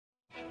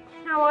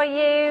How are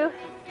you?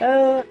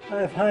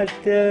 I've had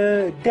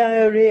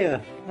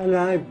diarrhea, and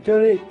I've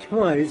done it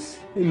twice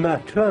in my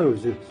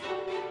trousers.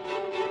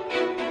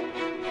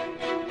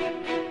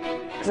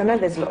 Because I know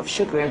there's a lot of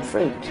sugar in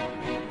fruit.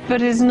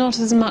 But it's not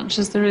as much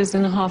as there is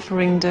in a half a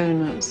ring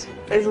donut.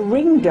 There's a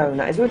ring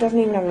donut as well, it doesn't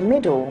even have a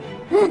middle.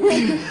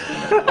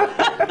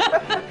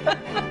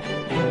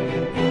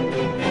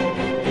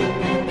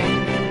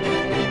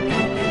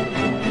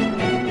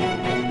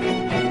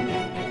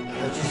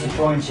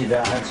 Disappointed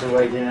that I had to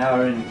wait an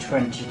hour and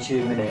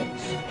 22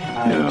 minutes.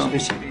 I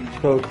specifically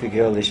spoke to the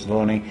girl this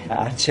morning.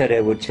 I said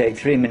it would take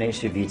 3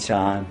 minutes of your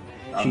time.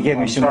 She gave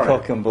me some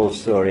cock and bull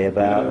story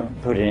about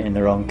putting it in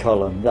the wrong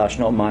column. That's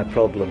not my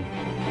problem.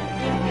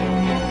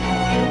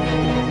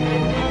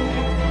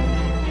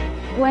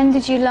 When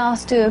did you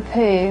last do a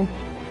poo?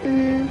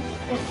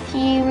 A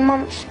few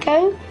months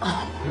ago.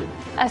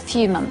 A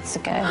few months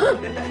ago.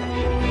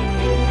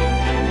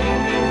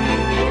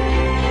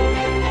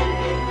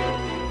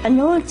 I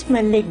know it's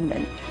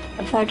malignant.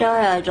 If I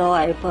die, I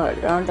die,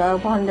 but I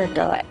don't want to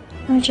die.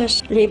 I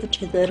just leave it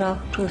to the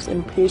doctors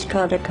and please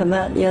God to come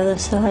out the other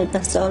side.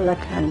 That's all I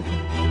can do.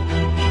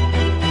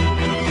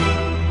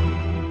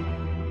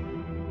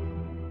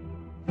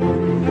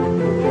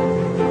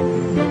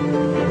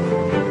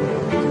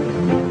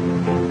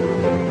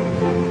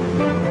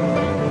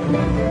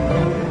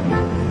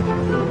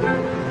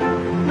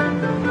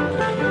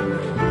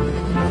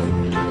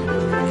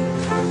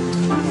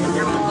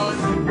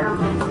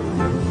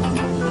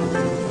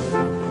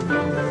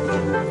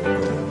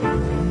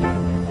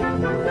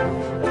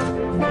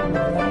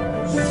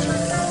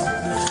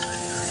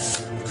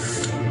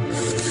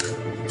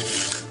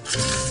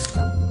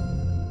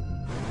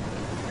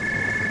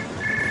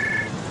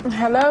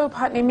 Hello,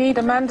 Putney Mead,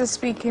 Amanda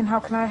speaking. How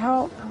can I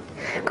help?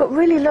 Got a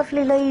really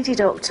lovely lady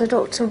doctor,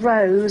 Dr.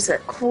 Rose,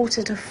 at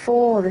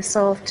 3:45 this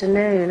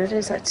afternoon.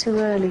 Is that too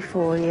early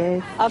for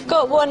you? I've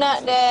got one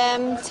at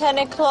 10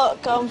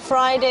 o'clock on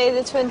Friday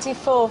the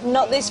 24th.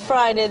 Not this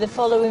Friday, the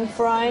following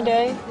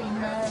Friday.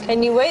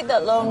 Can you wait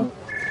that long?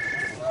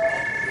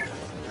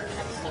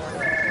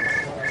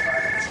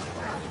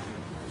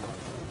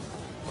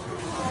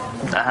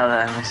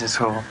 Hello, Mrs.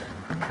 Hall.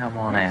 Come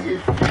on in.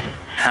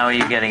 How are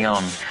you getting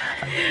on?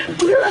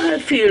 Well, I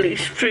feel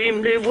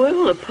extremely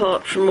well,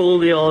 apart from all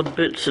the odd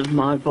bits of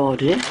my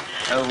body.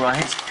 Oh,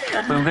 right.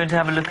 We're going to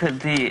have a look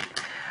at the...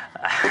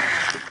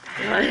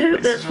 I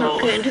hope that's not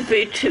going to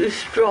be too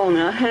strong.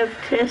 I have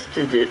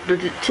tested it,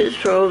 but it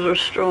is rather a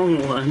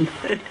strong one.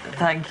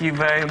 Thank you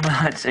very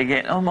much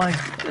again. Oh, my...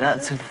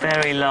 That's a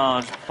very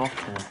large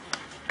bottle.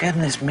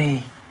 Goodness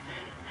me.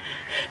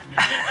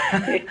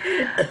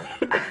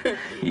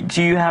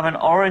 Do you have an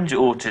orange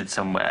orchard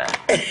somewhere?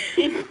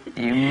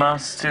 You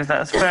must do.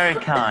 That's very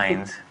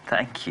kind.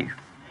 Thank you.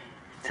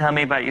 Tell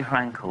me about your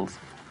ankles.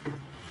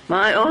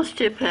 My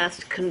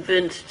osteopath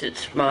convinced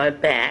it's my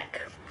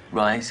back.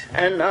 Right.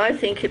 And I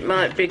think it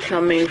might be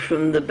coming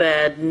from the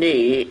bad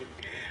knee.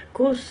 Of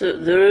course,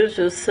 there is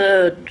a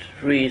third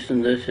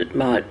reason that it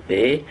might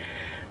be.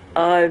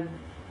 I've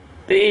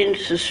been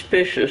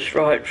suspicious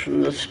right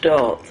from the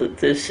start that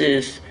this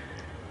is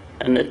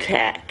an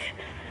attack.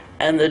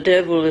 And the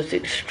devil is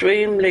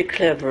extremely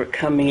clever at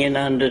coming in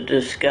under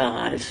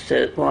disguise,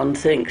 that one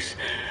thinks,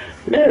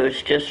 no,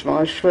 it's just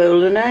my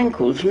swollen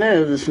ankles.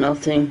 No, there's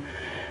nothing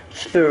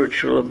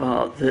spiritual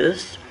about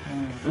this.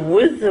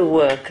 With the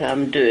work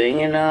I'm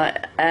doing, and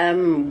I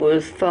am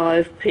with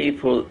 5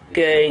 people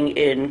going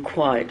in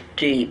quite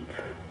deep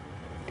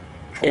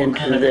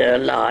into their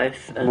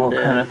life. And what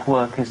kind of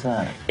work is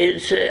that?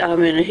 It's,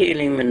 I'm in a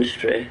healing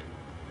ministry.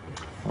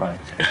 Right,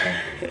 okay.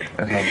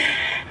 Okay.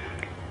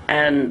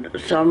 And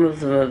some of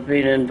them have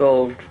been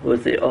involved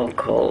with the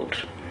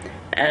occult.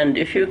 And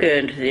if you go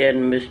into the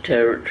enemy's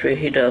territory,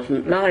 he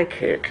doesn't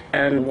like it.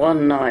 And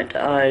one night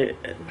I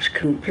was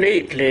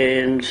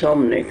completely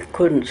insomniac,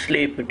 couldn't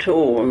sleep at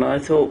all, and I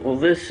thought, well,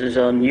 this is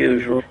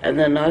unusual. And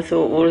then I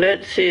thought, well,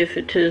 let's see if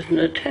it is an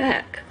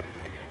attack.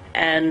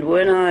 And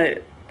when I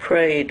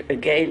prayed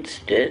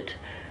against it,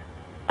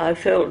 I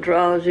felt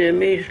drowsy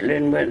immediately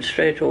and went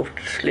straight off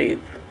to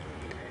sleep.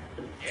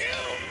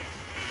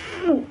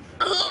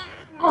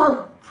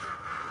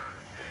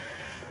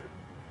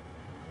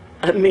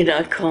 I mean,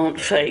 I can't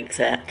fake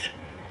that.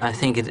 I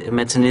think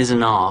medicine is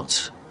an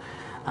art,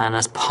 and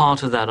as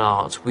part of that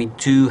art, we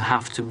do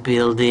have to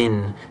build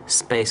in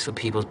space for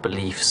people's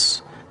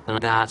beliefs, and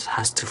that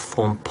has to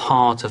form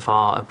part of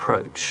our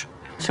approach.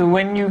 So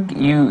when you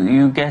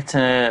get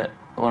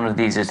one of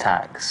these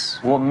attacks,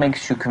 what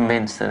makes you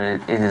convinced that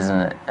it is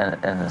an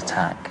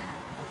attack?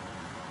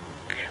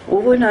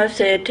 Well, when I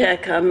say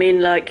attack, I mean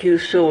like you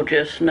saw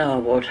just now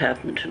what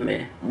happened to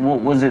me.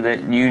 What was it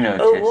that you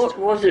noticed? Oh, what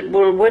was it?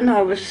 Well, when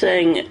I was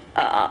saying,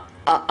 I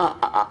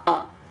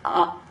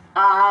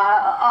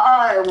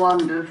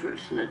wonder if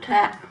it's an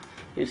attack,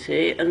 you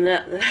see, and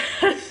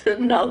that's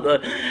another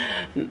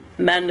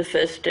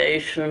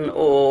manifestation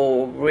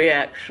or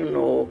reaction,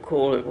 or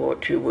call it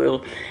what you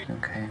will.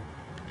 Okay.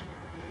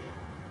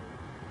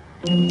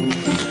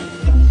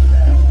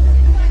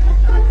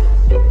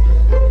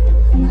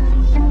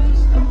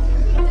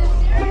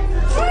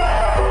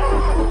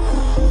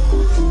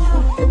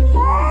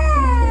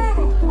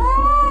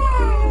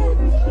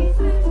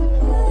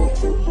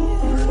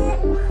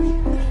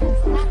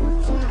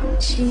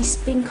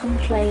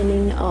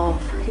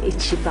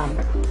 itchy bum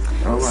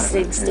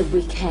since the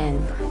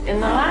weekend. In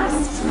the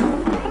last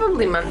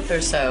probably month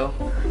or so,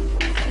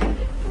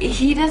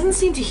 he doesn't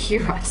seem to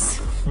hear us.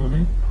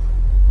 Mm-hmm.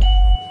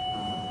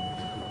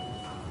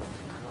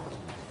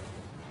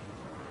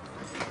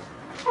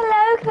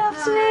 Hello, good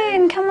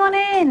afternoon. Come on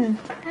in.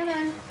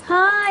 Hello.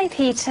 Hi,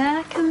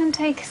 Peter. Come and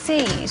take a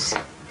seat.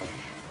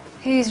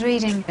 Who's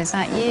reading? Is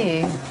that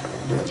you?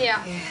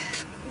 Yeah.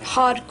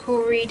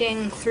 Hardcore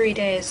reading, 3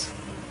 days.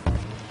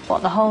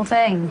 What, the whole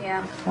thing?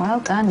 Yeah. Well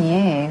done,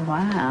 you.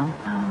 Wow.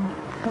 Oh,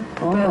 good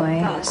boy.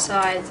 But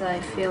outside,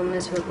 I feel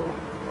miserable.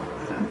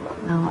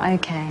 Oh,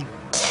 okay.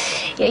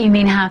 Yeah, you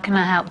mean how can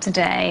I help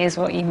today is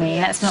what you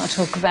mean. Let's not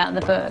talk about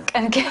the book.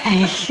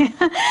 Okay.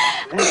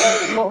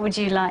 What would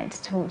you like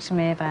to talk to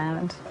me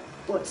about?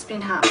 What's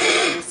been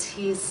happening is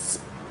he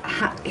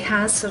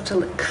has sort of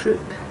like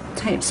croup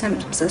type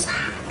symptoms, this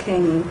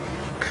hacking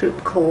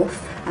croup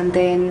cough, and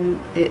then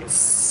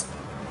it's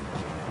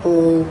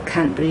all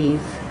can't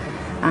breathe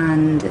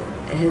and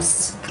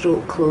his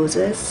throat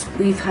closes.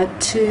 We've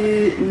had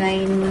 2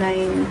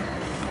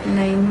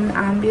 999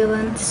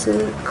 ambulance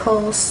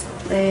calls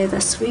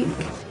this week.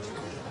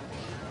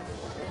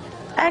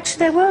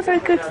 Actually, they were very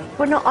good.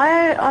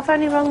 I've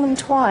only rung them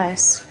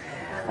twice.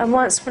 And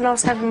once when I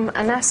was having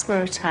an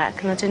asthma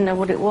attack and I didn't know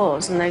what it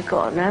was, and they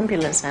got an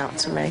ambulance out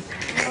to me.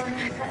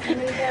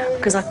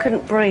 Because I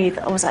couldn't breathe.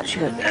 I was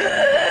actually going,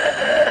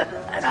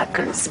 and I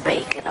couldn't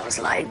speak, and I was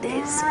like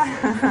this.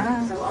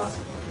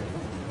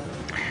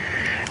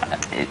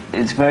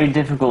 It's very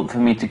difficult for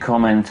me to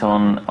comment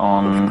on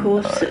Of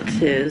course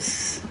it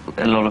is.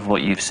 A lot of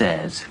what you've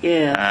said.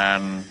 Yeah.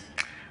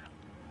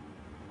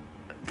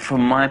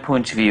 From my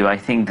point of view, I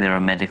think there are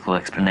medical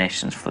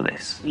explanations for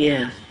this.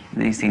 Yeah.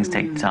 These things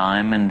take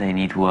time and they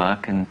need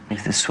work, and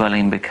if the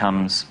swelling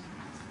becomes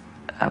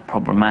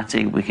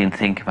problematic, we can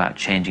think about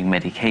changing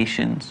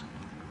medications.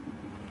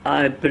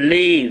 I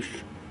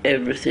believe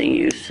everything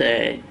you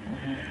say,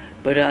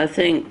 but I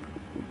think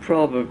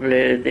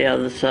probably the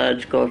other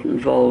side's got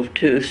involved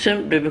too,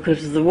 simply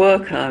because of the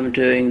work I'm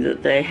doing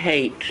that they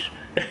hate.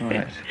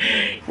 Right.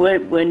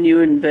 When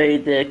you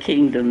invade their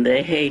kingdom,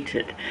 they hate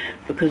it,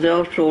 because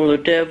after all, the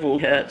devil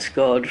hurts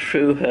God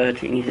through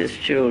hurting his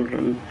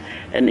children,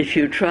 and if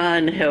you try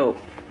and help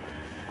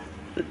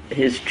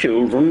his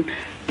children,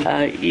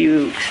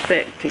 you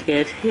expect to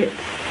get hit.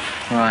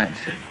 Right.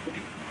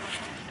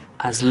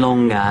 As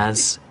long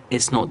as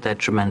it's not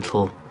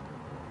detrimental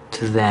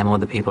to them or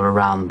the people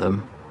around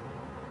them,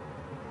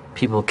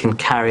 people can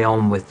carry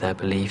on with their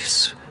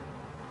beliefs,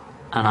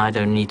 and I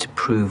don't need to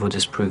prove or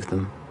disprove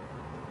them.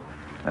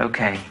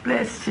 Okay.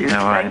 Bless you.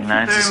 All right, Thank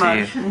nice you to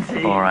very see much you.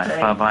 indeed. All right, Thank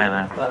bye-bye you.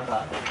 now.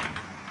 Bye-bye.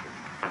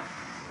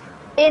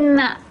 In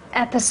that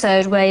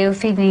episode where you're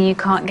feeling you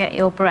can't get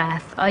your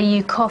breath, are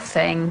you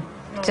coughing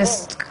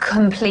just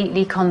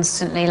completely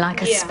constantly,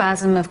 like a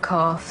spasm of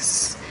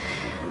coughs?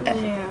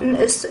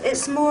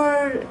 It's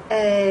more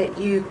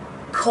you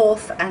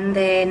cough and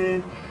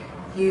then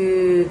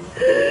you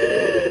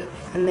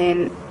and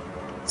then.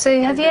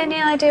 So have you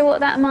any idea what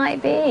that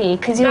might be?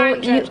 Because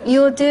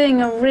you're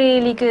doing a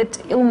really good,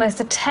 almost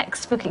a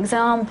textbook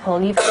example.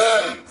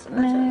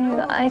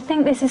 No, I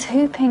think this is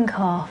whooping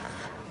cough.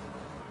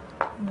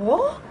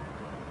 What?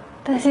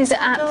 This is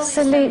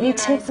absolutely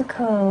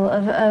typical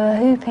of a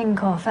whooping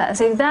cough.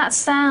 So that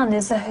sound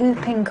is the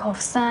whooping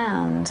cough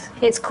sound.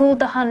 It's called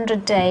the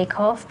 100-day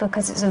cough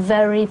because it's a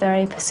very,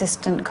 very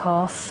persistent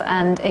cough,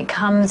 and it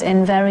comes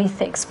in very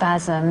thick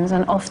spasms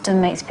and often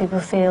makes people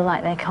feel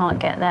like they can't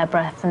get their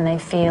breath and they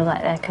feel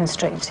like they're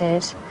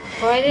constricted.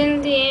 Why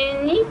didn't the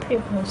A&E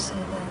people say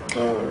that?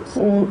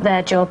 All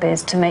their job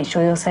is to make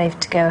sure you're safe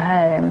to go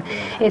home.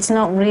 It's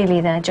not really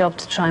their job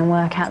to try and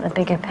work out the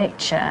bigger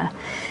picture,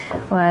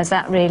 whereas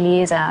that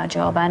really is our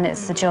job, and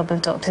it's the job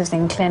of doctors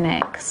in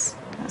clinics.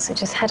 So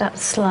just head up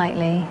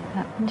slightly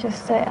and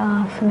just say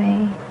 "ah" for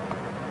me.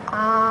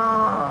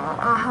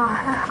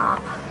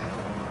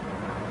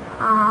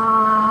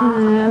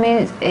 I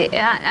mean,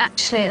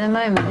 actually at the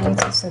moment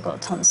he's also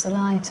got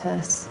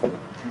tonsillitis.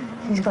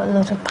 He's got a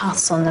lot of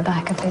pus on the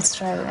back of his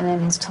throat and in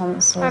his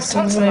tonsils.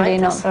 So he's really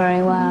not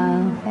very well.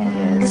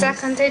 Yeah. Is that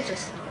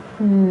contagious?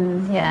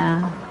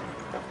 Yeah.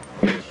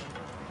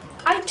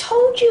 I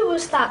told you it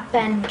was that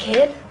Ben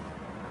kid.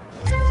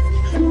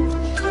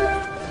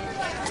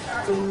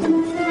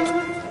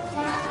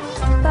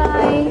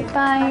 Bye,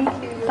 bye,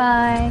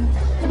 bye.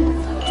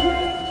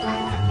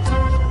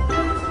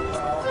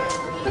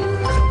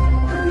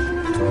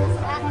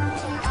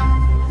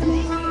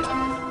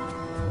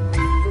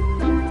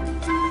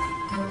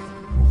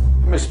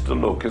 Mr.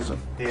 Look, is it?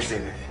 Yes,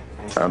 it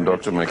is. I'm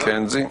Dr.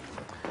 Mackenzie.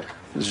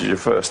 This is your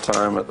first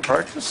time at the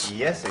practice?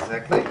 Yes,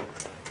 exactly.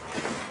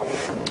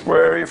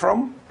 Where are you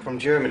from? From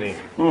Germany.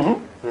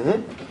 Mm-hmm.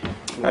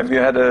 Mm-hmm. Have you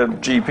had a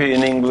GP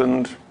in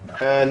England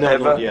No,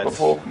 ever not yet.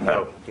 before?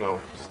 No.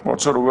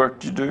 What sort of work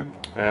do you do?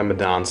 I'm a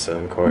dancer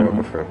and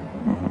choreographer.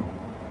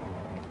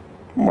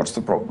 Mm-hmm. What's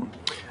the problem?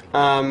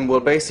 Well,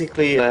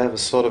 basically, I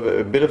have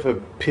a bit of a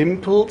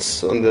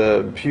pimples on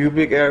the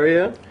pubic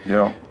area.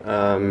 Yeah.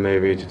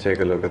 Maybe to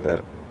take a look at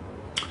that.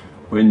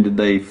 When did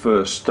they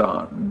first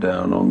start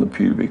down on the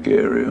pubic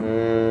area?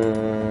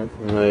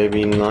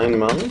 Maybe 9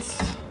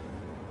 months.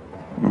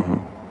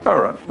 All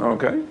right,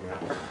 okay.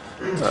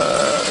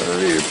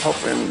 You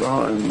pop in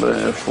behind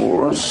there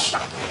for us.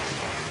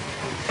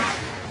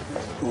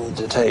 Need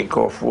to take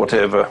off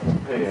whatever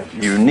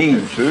you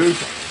need to.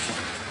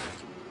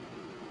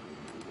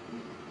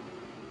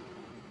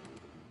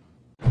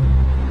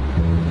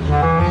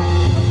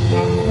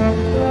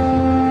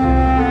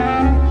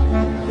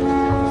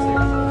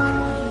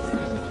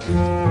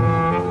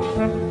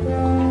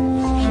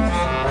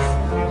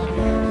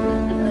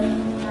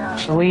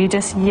 Will you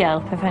just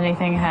yelp if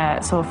anything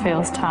hurts or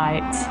feels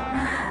tight?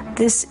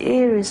 This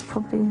ear is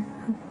probably...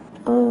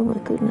 Oh my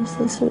goodness,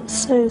 this is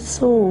so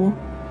sore.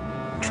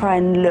 Try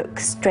and look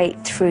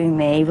straight through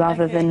me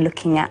rather than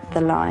looking at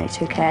the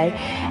light, okay?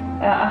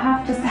 I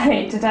have to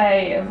say,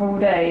 today of all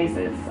days,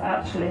 it's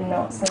actually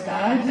not so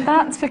bad.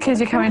 That's because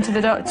you're coming to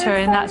the doctor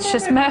and that's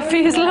just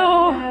Murphy's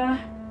Law.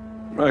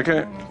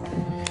 Okay.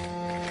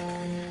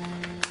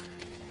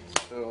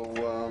 So,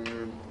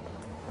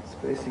 it's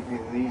basically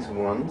these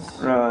ones.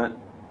 Right.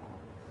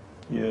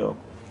 Yeah.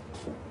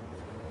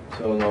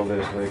 So now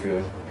there's like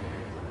a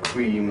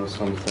cream or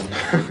something.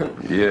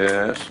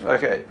 Yes.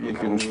 Okay, you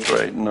can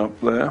straighten up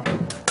there.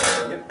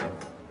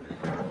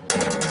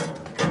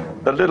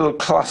 A little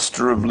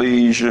cluster of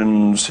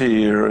lesions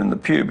here in the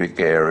pubic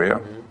area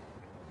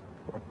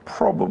are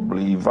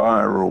probably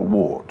viral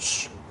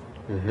warts.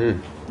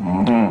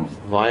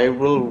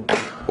 Viral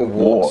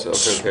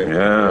warts. Okay.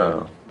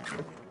 Yeah.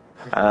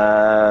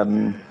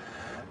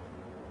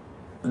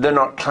 They're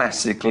not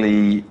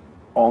classically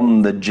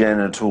on the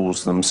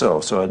genitals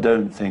themselves, so I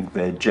don't think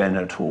they're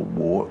genital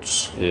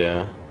warts.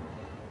 Yeah.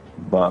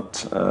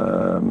 But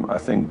I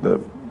think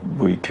that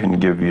we can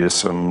give you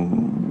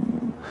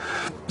some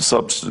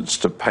substance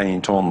to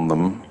paint on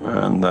them,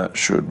 and that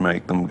should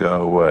make them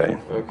go away.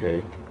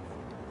 Okay.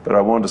 But I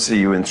want to see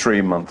you in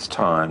 3 months'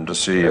 time to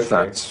see if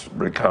that's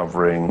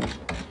recovering.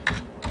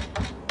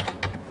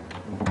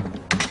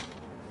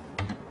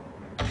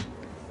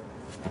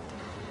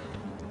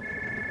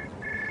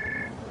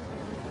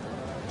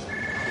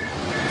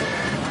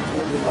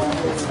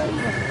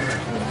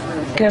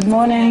 Good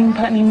morning,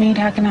 Putney Mead,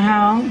 how can I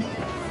help?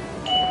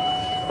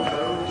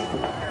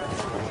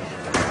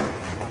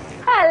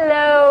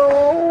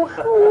 Hello.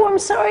 Oh, I'm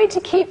sorry to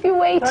keep you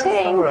waiting.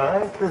 That's all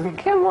right.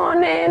 Come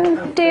on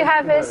in. Do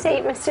have a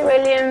seat, Mr.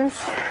 Williams.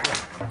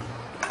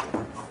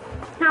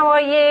 How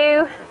are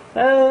you?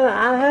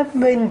 I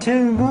haven't been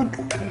too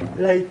good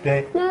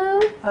lately.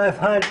 No? I've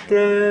had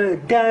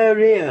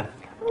diarrhea.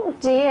 Oh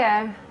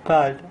dear.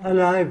 Bad, and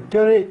I've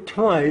done it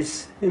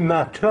twice in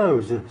my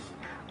trousers.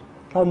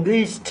 On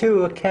these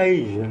 2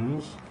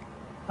 occasions,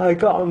 I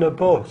got on a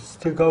bus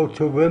to go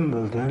to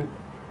Wimbledon,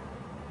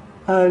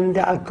 and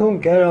I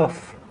couldn't get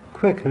off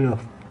quick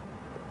enough.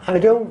 I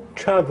don't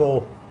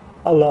travel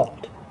a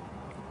lot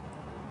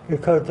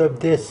because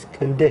of this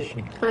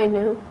condition. I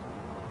know.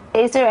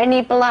 Is there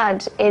any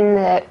blood in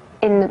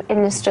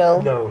the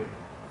stool? No.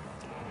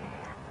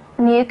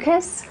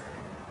 Mucus?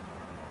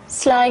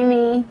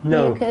 Slimy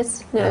No.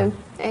 mucus? No.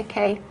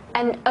 Okay.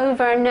 And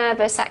over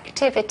nervous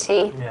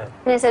activity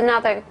is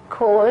another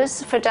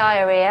cause for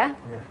diarrhea.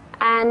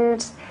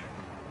 And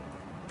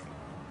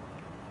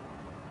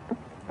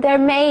there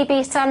may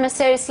be some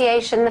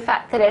association, the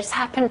fact that it's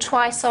happened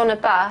twice on a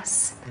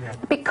bus.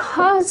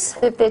 Because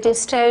of the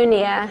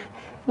dystonia,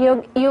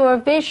 your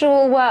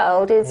visual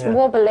world is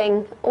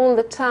wobbling all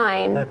the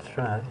time. That's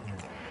right.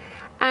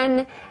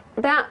 And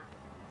that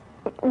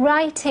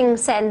writing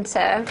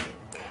centre,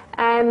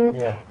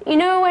 you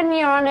know when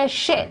you're on a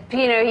ship,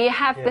 you know, you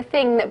have the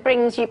thing that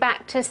brings you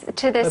back to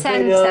the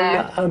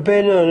centre. I've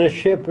been on a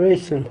ship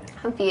recently.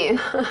 Have you?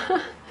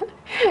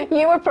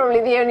 You were probably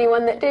the only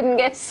one that didn't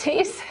get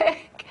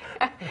seasick.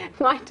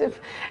 Might have.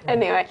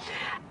 Anyway,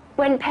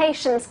 when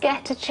patients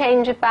get a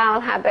change of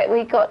bowel habit,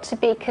 we've got to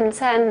be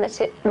concerned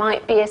that it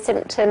might be a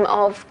symptom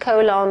of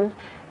colon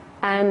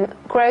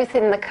growth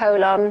in the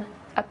colon,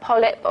 a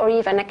polyp, or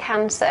even a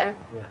cancer.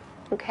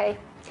 Okay.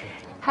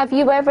 Have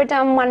you ever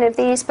done one of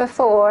these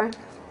before?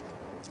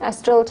 A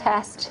stool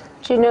test?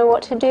 Do you know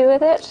what to do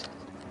with it?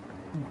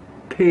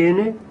 Pee in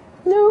it?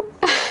 No.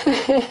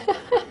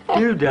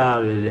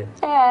 Doodle in it?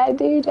 Yeah,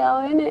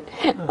 doodle in it.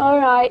 All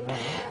right.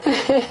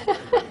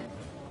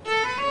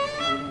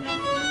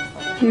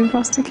 You've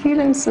lost a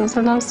kilo since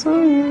I last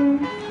saw you.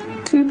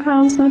 2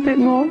 pounds and a bit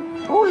more.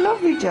 Oh,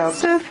 lovely job.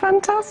 So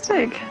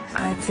fantastic.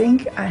 I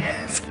think I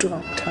have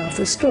dropped half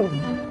a stone.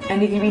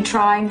 And you've been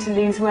trying to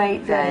lose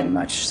weight then? Very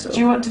much so. Do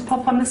you want to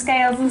pop on the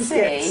scales and see?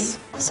 Yes.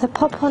 So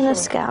pop on the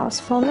scales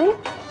for me.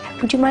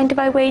 Would you mind if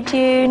I weighed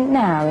you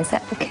now? Is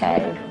that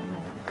okay?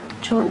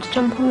 Do you want to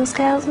jump on the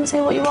scales and see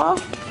what you are?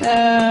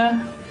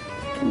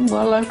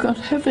 Well, I've got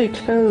heavy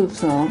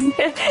clothes on.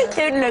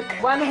 Don't look.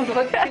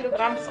 100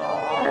 kilograms.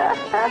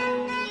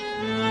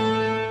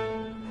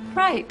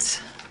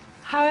 Right.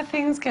 How are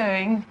things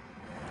going?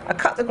 I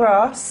cut the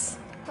grass.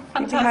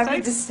 Fantastic.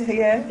 Happy to see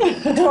you.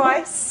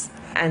 Twice.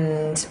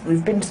 and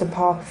we've been to the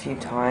park a few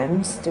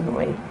times, didn't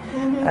we?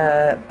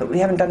 But we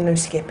haven't done no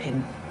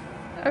skipping.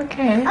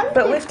 Okay.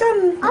 But we've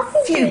done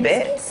a few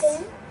bits.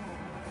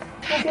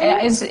 Yeah,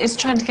 it's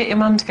trying to get your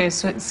mum to go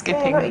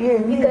skipping. Yeah, not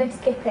you. You go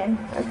skipping.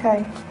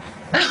 Okay.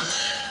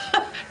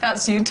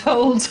 That's you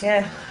told.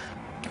 Yeah.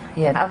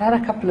 Yeah, I've had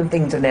a couple of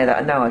things in there that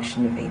I know I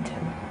shouldn't have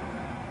eaten.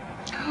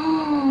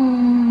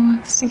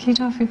 Oh, sticky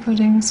toffee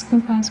pudding,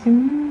 scoop ice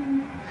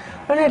cream.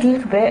 I had a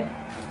little bit.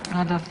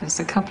 I love this.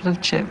 A couple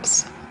of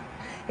chips.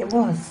 It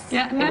was.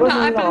 Yeah, no,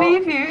 I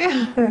believe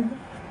you.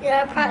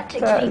 Yeah, I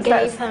practically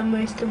gave her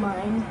most of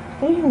mine.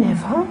 You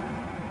never.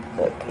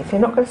 Look, if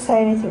you're not going to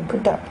say anything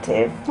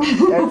productive,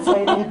 don't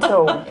say anything at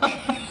all.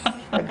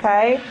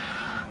 Okay?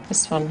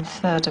 This one,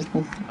 3rd of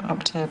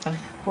October.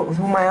 What, with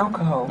all my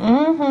alcohol?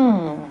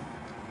 Mm-hmm.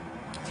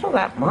 It's not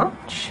that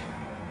much.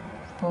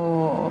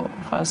 4,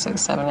 5, 6,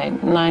 7,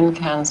 8, 9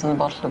 cans and a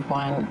bottle of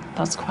wine.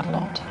 That's quite a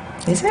lot.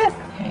 Is it?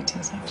 Yeah, it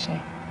is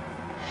actually.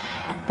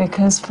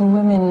 Because for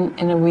women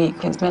in a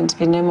week, it's meant to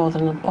be no more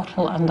than a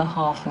bottle and a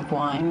half of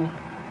wine.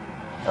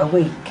 A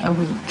week? A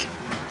week.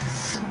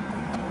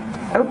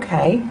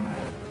 Okay.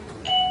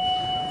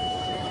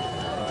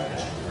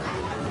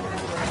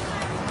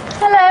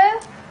 Hello.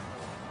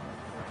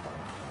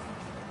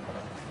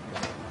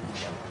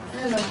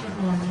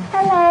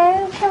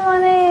 Hello, come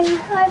on in.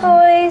 Hi,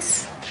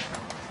 boys.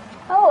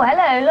 Oh,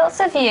 hello, lots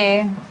of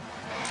you.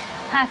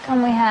 How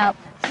can we help?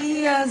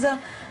 He has a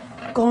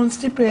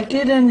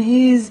constipated and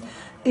he is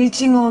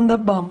itching on the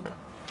bump.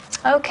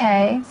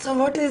 Okay. So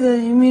what is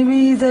it? Maybe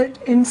he's an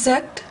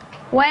insect?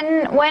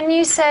 When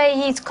you say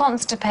he's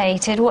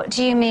constipated, what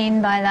do you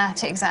mean by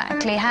that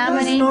exactly? How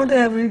Does many? not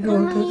ever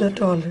go to the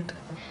toilet.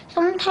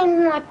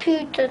 Sometimes my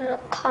poo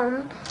doesn't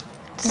come.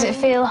 Does it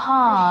feel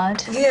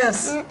hard?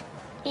 Yes.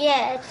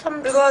 Yeah,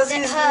 sometimes Because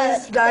it his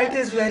hurts. diet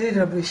is very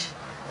rubbish.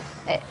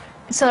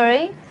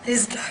 Sorry?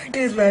 His diet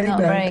is very Not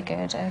bad. very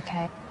good,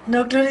 okay.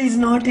 Doctor is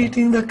not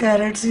eating the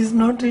carrots, he's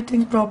not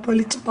eating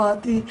properly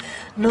chapati,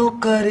 no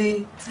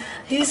curry.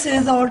 He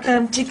says all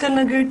time chicken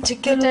nugget,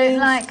 chicken Don't wings,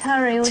 like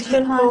curry or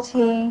chicken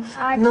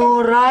chapati?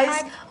 no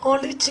rice,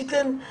 only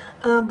chicken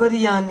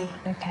biryani.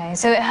 Okay,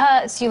 so it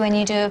hurts you when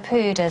you do a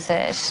poo, does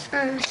it?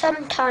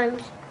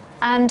 Sometimes.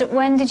 And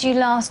when did you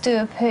last do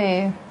a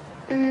poo?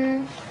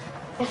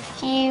 A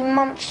few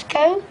months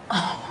ago.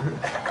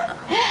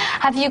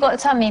 Have you got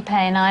tummy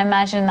pain? I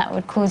imagine that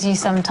would cause you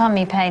some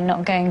tummy pain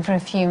not going for a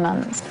few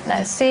months.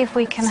 Let's see if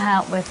we can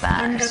help with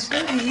And that.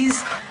 doctor,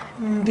 his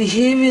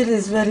behavior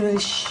is very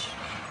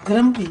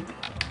grumpy.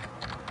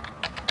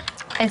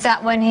 Is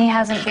that when he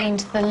hasn't been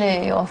to the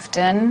loo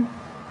often?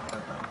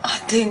 I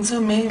think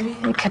so, maybe.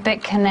 A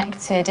bit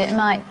connected, it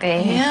might be.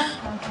 Yeah.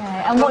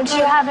 Okay, and what do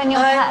you have in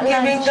your I'm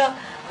giving lunch?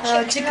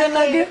 the chicken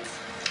nugget,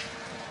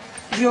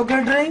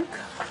 yogurt drink,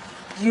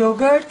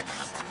 yogurt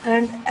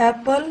and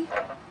apple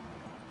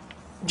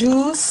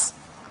juice.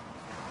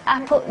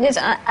 Apple, is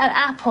an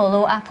apple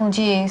or apple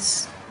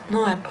juice?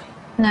 No apple.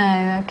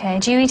 No, okay.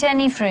 Do you eat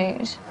any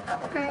fruit?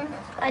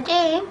 I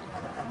do.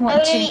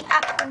 What do I you- eat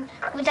apple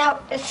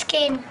without the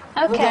skin.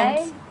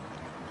 Okay.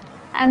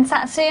 And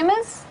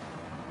satsumas?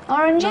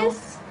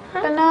 Oranges?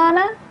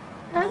 Banana?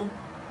 No.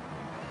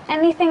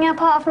 Anything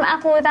apart from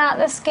apple without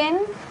the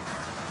skin?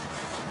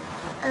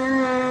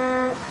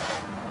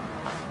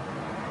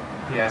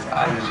 He has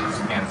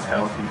allergies against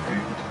healthy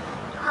food.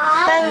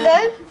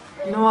 Mango?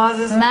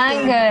 No,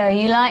 Mango.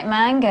 You like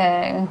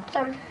mango?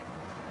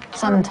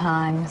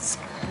 Sometimes.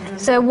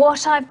 So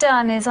what I've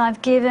done is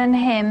I've given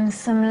him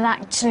some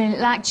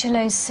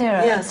lactulose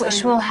syrup, Yes,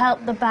 which I- will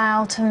help the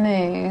bowel to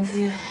move.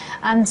 Yeah.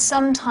 And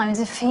sometimes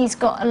if he's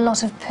got a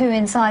lot of poo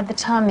inside the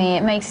tummy,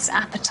 it makes his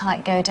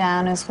appetite go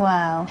down as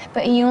well.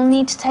 But you'll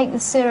need to take the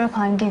syrup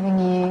I'm giving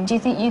you. Do you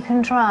think you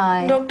can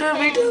try? Doctor,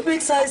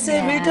 Vitamix, I say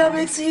Yeah.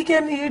 Vitamix, he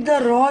can eat the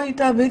raw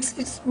Vitamix,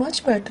 it's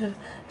much better.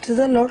 It is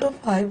a lot of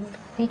fiber.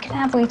 You can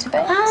have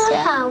Weetabix,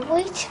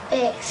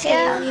 Weetabix.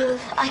 Yeah.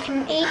 I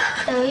can eat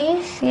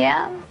those.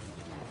 Yeah.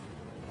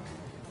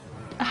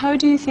 How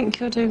do you think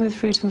you're doing with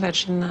fruit and veg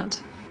in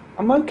that?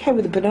 I'm okay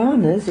with the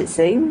bananas, it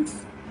seems.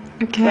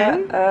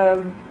 Okay.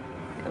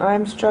 But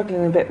I'm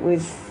struggling a bit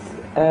with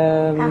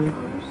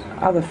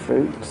other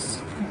fruits.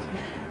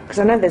 Because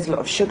I know there's a lot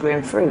of sugar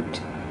in fruit.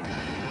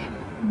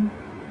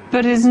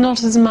 But it's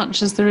not as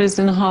much as there is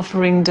in a half a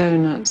ring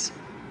donut.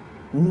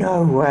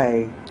 No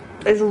way.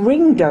 There's a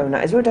ring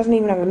donut as well, it doesn't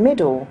even have a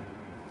middle.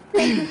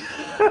 You're going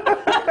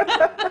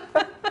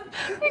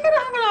to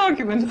have an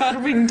argument about a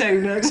ring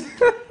donut.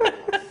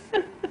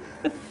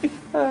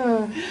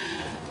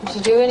 Did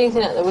you do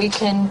anything at the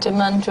weekend,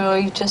 Amanda, or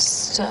you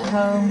just at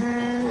home?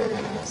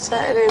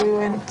 Saturday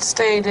we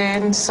stayed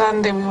in.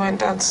 Sunday we went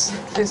down to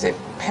visit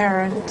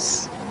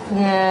parents.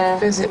 Yeah.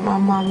 Visit my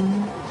mum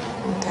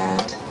and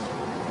dad.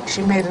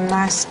 She made a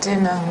nice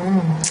dinner.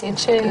 Did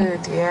she?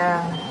 Good,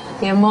 yeah.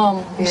 Your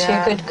mum, is she a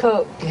Yeah. good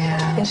cook?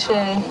 Yeah. Is she?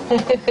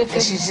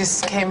 And she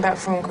just came back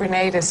from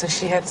Grenada, so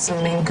she had some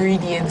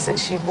ingredients that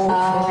she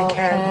bought from the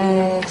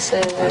Caribbean. So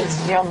it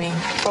was yummy.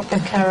 Proper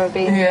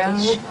Caribbean Yeah.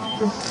 dish.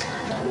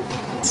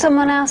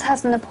 Someone else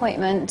has an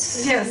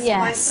appointment? Yes,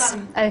 my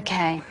son.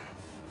 Okay.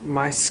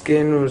 My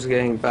skin was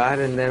getting bad,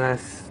 and then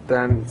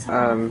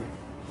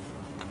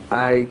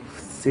I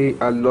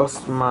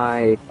lost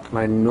my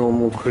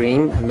normal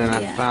cream, and then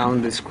I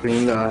found this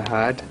cream that I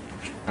had,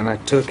 and I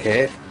took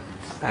it,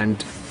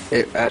 and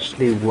it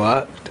actually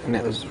worked, and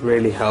it was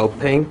really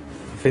helping.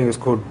 I think it was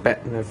called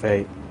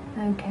Betnovate.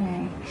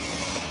 Okay.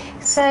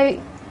 So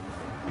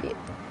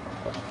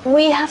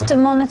we have to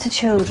monitor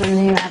children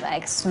who have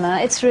eczema.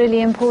 It's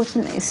really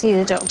important that you see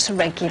the doctor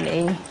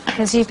regularly,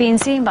 because you've been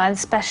seen by the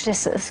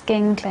specialist at the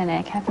skin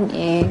clinic, haven't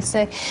you?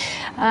 So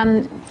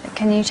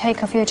can you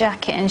take off your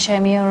jacket and show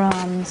me your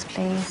arms,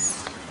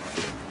 please?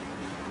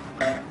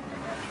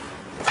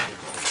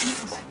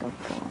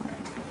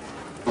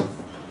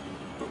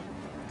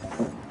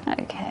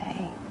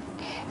 Okay.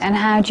 And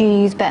how do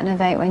you use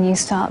Betnovate when you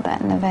start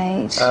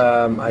Betnovate?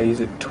 I use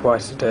it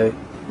twice a day.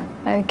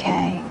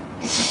 Okay.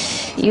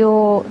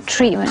 Your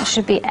treatment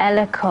should be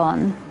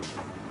Elicon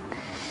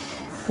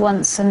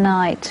once a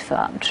night for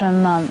up to a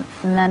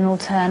month, and then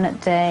alternate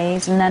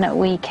days, and then at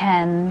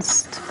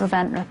weekends to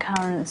prevent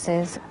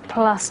recurrences,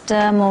 plus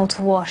dermal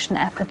to wash and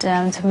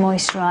epiderm to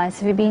moisturise.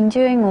 Have you been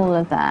doing all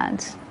of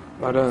that?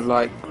 I don't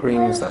like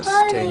creams that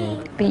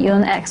sting. But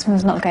your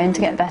eczema's not going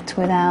to get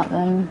better without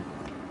them.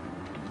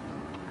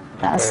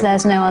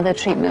 There's no other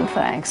treatment for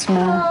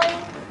eczema.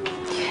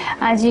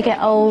 As you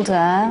get older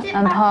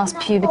and past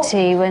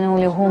puberty, when all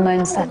your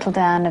hormones settle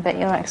down a bit,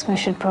 your eczema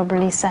should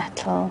probably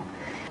settle.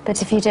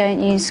 But if you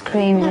don't use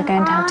cream, you're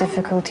going to have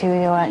difficulty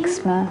with your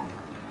eczema.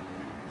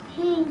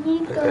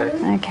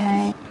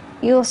 Okay.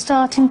 You're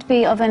starting to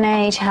be of an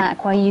age,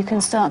 Hack, where you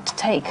can start to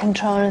take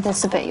control of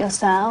this a bit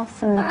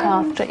yourself and look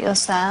after it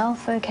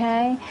yourself,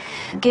 okay?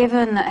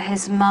 Given that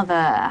his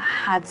mother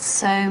had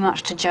so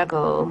much to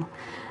juggle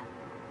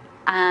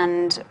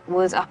and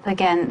was up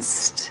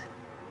against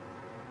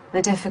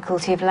the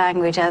difficulty of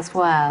language as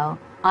well,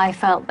 I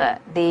felt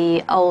that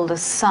the older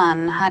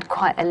son had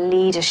quite a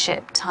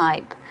leadership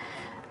type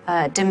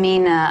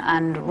demeanour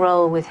and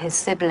role with his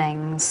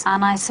siblings,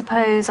 and I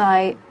suppose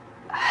I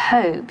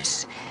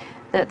hoped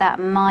that that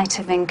might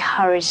have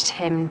encouraged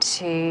him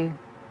to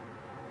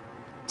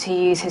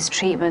use his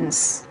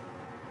treatments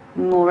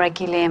more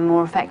regularly and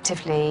more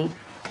effectively.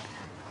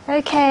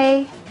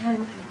 Okay,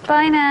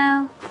 bye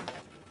now.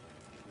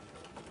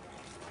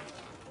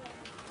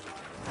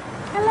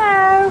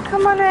 Hello,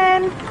 come on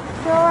in.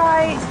 You all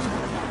right?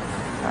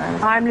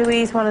 I'm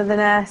Louise, one of the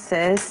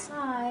nurses.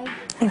 Hi.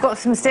 You've got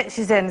some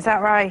stitches in, is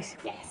that right?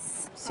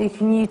 Yes. So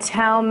can you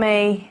tell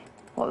me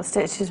what the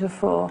stitches were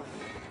for?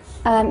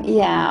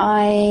 Yeah,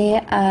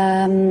 I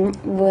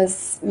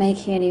was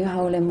making a new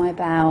hole in my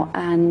bowel,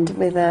 and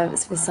with a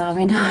Swiss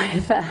Army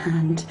knife at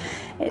hand,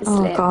 it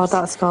slipped. Oh God,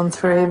 that's gone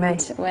through me.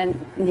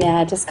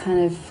 Yeah, just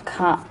kind of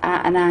cut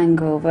at an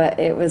angle, but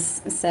it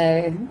was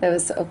there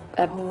was sort of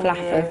a flap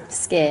of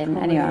skin.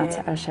 Anyway,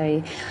 I'll show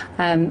you.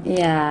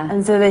 Yeah.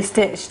 And so they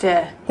stitched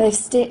it. They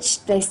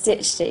stitched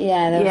it.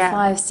 Yeah, there were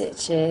 5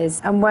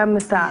 stitches. And when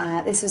was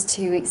that? This was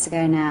 2 weeks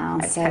ago now.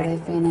 Okay. So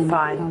they've been in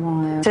Fine. a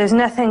while. So there's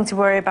nothing to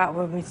worry about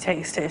when we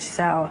take stitches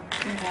out.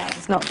 Okay.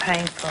 It's not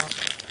painful.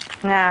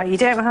 Now, you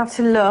don't have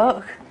to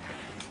look.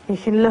 You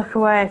can look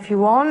away if you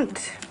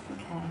want.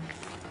 Okay.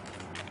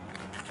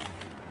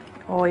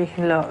 Or you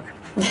can look.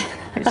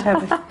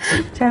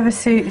 Whichever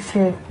suits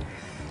you.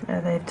 Yeah,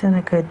 they've done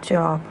a good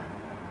job.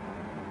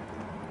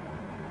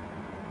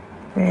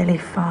 Really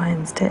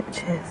fine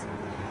stitches.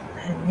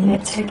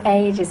 It took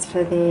ages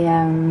for the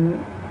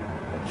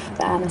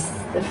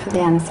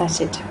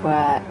anaesthetic to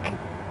work.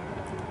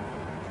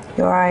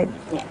 You all right?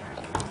 Yeah.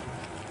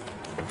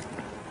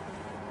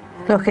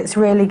 Look, it's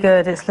really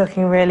good. It's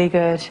looking really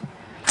good.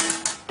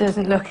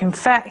 Doesn't look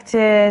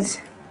infected.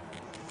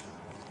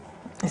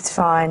 It's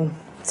fine.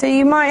 So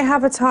you might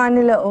have a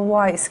tiny little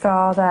white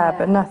scar there,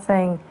 but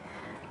nothing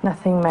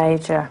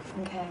major.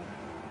 Okay.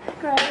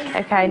 Great.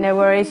 Okay, no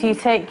worries. You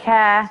take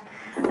care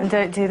and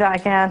don't do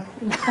that again.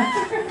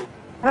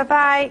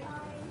 Bye-bye.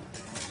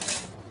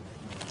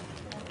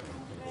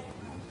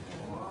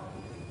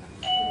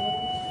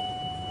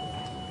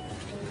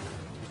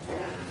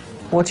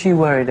 What are you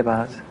worried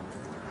about?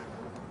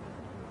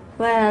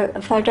 Well,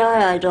 if I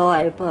die, I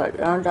die, but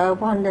I don't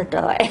want to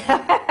die.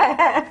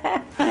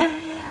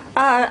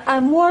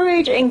 I'm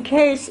worried in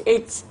case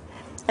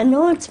I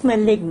know it's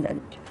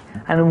malignant.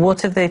 And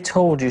what have they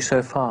told you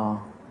so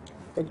far?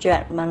 The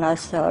gentleman I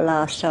saw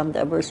last time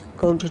that was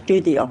going to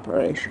do the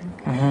operation,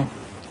 Mm-hmm.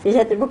 he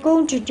said they were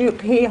going to do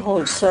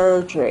keyhole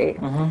surgery.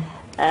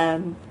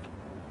 Mm-hmm.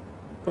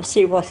 We'll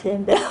see what's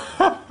in there.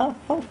 I'm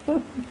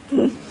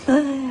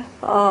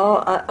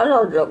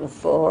not looking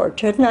forward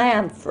to it, and I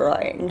am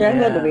frightened. I'm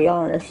going to be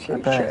honest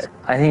with you.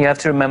 I think you have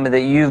to remember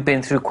that you've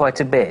been through quite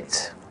a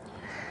bit.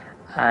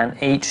 And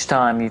each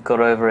time you've got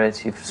over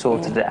it, you've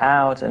sorted it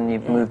out and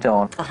you've moved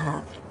on. I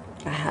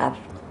have.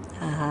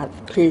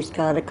 Please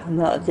God, to come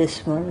out of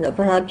this one, but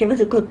I'll give it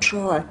a good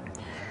try.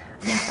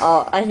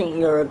 Oh, I think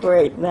you're a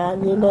great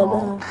man, you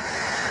know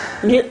that.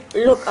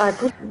 Look, I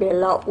could be a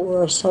lot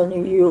worse,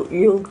 honey.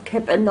 You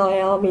kept an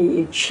eye on me,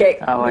 you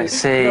checked Oh, I me.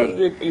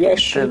 see.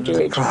 Yes, you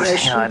did.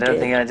 Yes, you I don't did.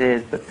 think I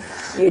did, but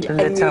You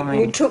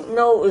took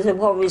notice of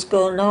what was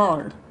going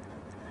on.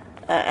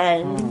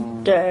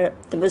 And there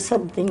was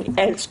something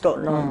else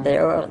going on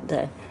there, wasn't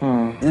there?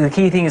 The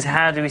key thing is,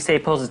 how do we stay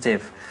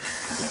positive?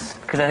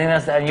 Because I think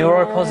that's, and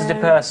you're a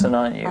positive person,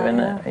 aren't you?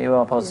 And you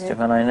are positive,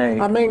 and I know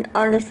you. I mean,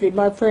 honestly,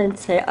 my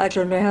friends say, I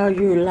don't know how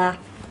you laugh.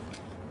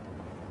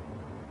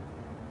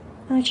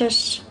 I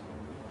just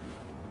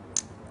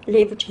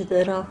leave it to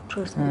the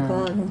doctors and go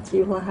on and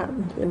see what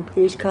happens. And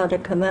please God, I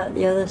come out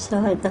the other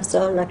side. That's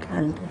all I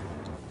can do.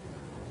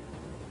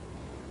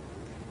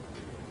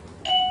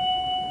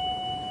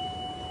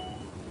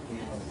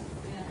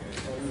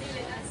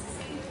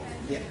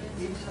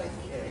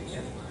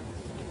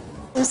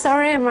 I'm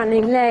sorry I'm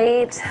running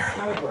late.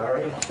 Don't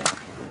worry.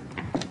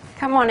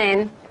 Come on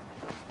in.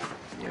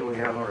 Here we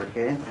are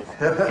again.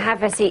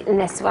 Have a seat in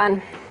this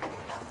one.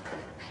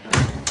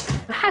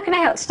 How can I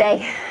help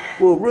today?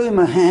 Well,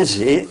 rumour has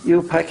it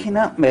you're packing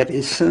up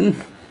medicine.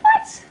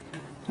 What?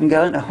 And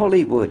going to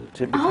Hollywood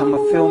to become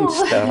a film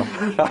star.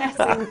 Yes,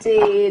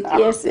 indeed.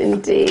 Yes,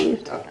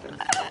 indeed.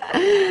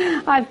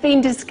 I've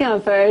been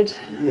discovered.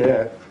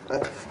 Yeah,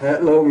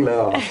 at long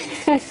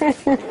last.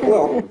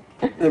 Well,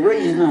 the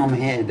reason I'm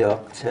here,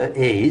 Doctor,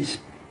 is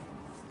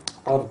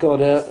I've got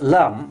a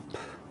lump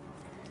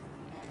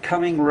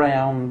coming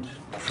round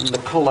from the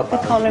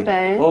collarbone. The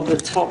collarbone. Or the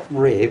top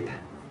rib,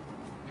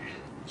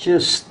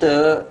 just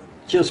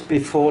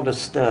before the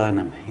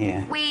sternum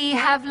here. We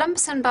have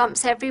lumps and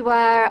bumps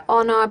everywhere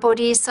on our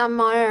bodies. Some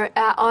are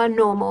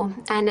normal,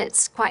 and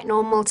it's quite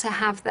normal to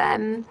have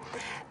them.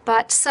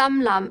 But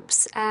some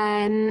lumps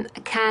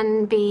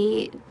can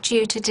be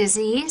due to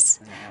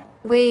disease.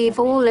 We've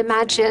all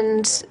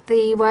imagined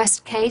the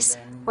worst case,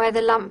 where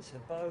the lump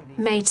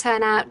may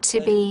turn out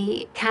to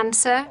be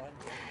cancer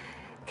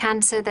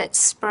that's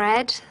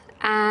spread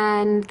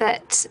and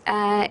that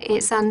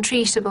it's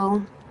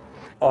untreatable.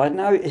 I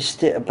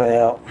noticed it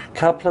about a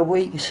couple of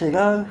weeks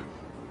ago,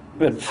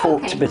 but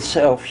thought to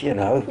myself, you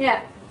know,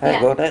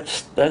 hang on,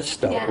 that's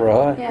not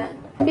right. Yeah.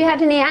 Have you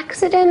had any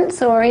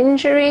accidents or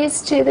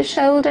injuries to the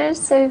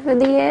shoulders over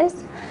the years?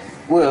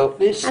 Well,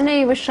 this... I know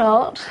you were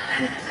shot.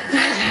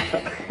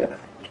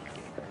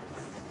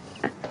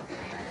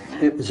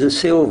 It was a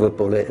silver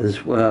bullet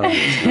as well.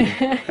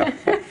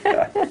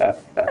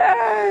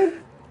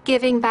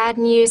 Giving bad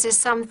news is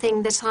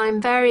something that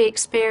I'm very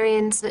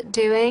experienced at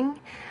doing.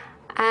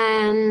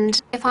 And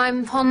if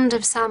I'm fond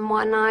of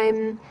someone,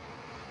 I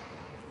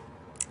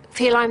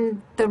feel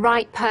I'm the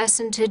right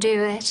person to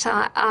do it.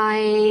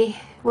 I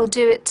will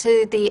do it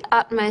to the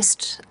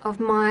utmost of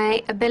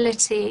my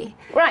ability.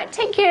 Right,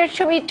 do you want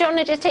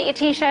to just take your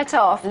t-shirt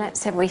off? Let's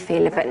see how we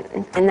feel of it,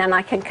 and then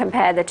I can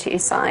compare the two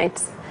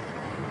sides.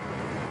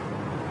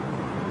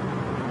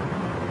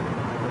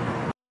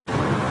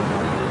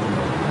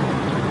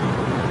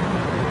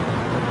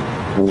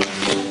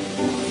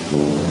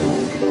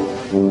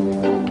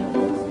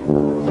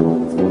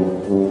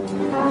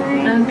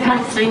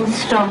 Kathleen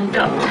Strong,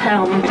 Dr.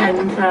 Helm,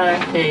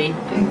 10:30.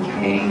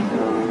 Okay.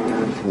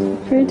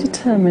 Very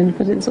determined,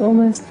 but it's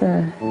almost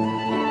there.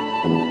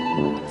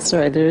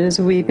 Sorry, there is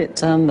a wee bit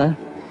down there.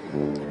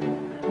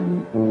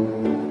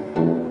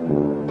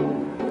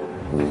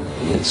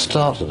 It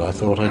started, I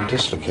thought I'd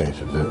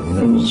dislocated it, and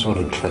it was sort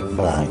of clipped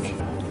back.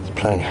 It's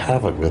playing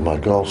havoc with my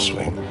golf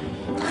swing.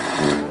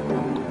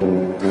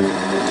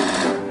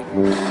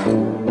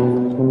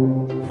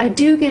 I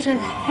do get a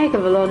heck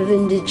of a lot of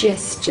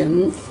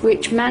indigestion,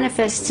 which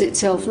manifests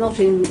itself not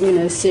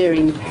in,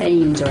 searing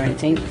pains or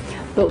anything,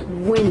 but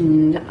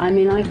wind. I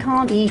mean, I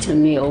can't eat a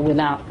meal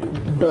without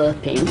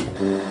burping.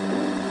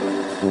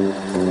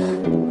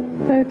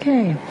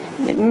 Okay,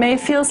 it may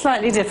feel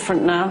slightly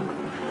different now.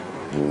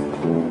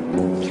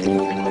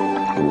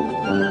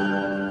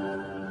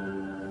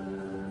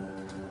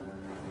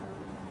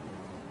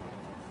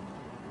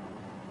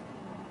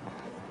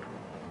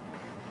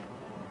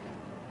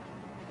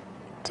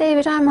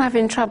 David, I'm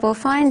having trouble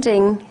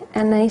finding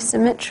an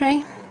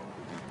asymmetry.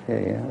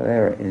 Yeah,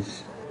 there it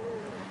is.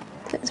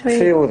 That's really...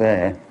 Feel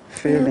there,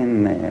 feel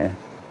in there,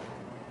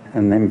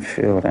 and then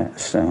feel that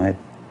side.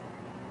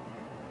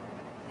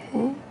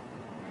 Okay.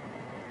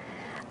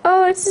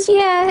 Oh, it's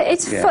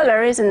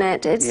fuller, isn't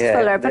it? It's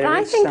fuller, but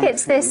I think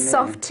it's this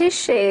soft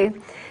tissue.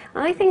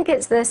 I think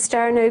it's the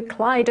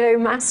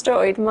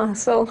sternocleidomastoid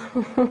muscle.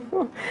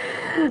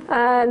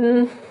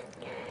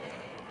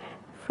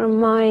 From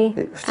my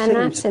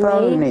anatomy. It seems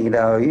bony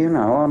though,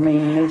 I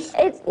mean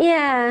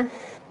yeah.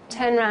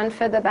 Turn round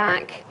for the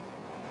back.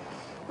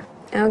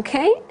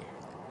 Okay.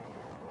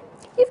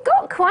 You've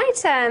got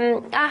quite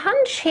a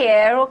hunch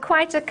here, or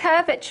quite a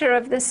curvature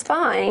of the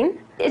spine.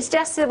 It's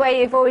just the way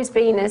you've always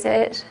been, is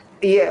it?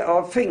 Yeah,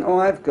 I think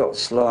I've got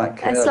slight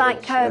curvature. A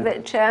slight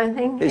curvature, I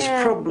think.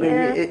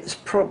 It's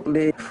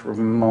probably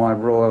from my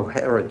royal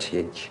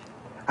heritage.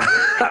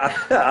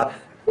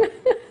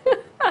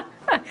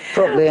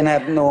 Probably an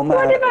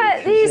abnormality. What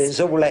about these? It's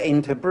all that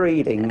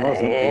interbreeding,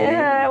 wasn't it?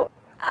 Yeah.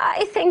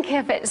 I think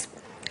if it's...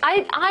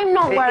 I'm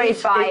not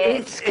worried by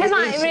it. Can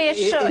I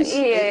reassure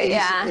you?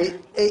 Yeah.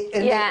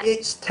 Yeah.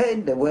 It's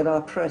tender when I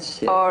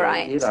press it. All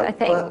right, you know, I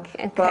think.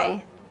 Okay.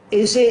 But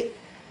is it...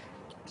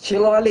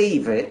 Shall I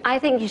leave it? I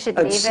think you should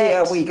leave it. And see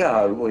how we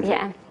go with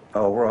Yeah. it?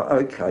 Oh, right,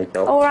 okay,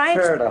 Doc. All right.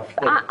 Fair enough.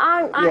 Then.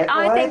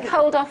 I think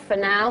hold off for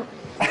now.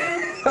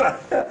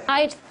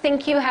 I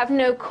think you have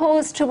no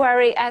cause to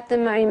worry at the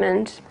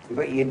moment.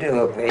 But you do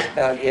a bit,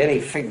 don't you?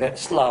 Anything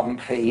that's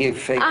lumpy, you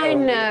think... I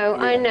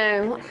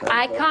know.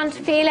 I can't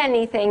feel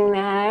anything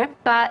there,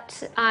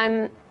 but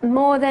I'm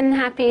more than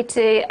happy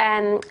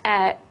to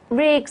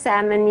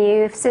re-examine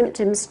you if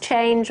symptoms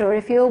change or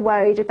if you're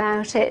worried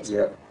about it.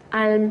 Yeah.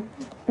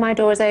 My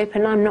door's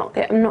open. I'm not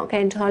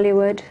going to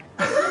Hollywood.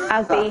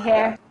 I'll be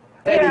here.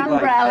 Your Anyway,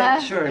 umbrella.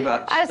 thanks very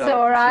much. That's Doc.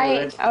 all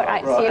right. So All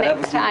right. See you have a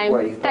next good time.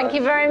 week, Thank right.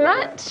 you very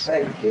much.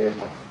 Thank you.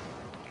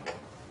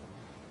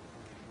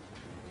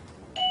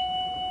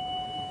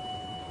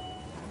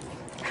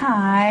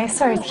 Hi,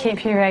 sorry to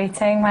keep you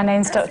waiting. My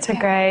name's Dr.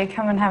 Gray.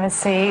 Come and have a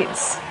seat.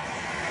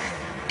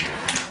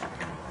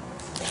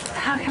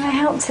 How can I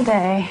help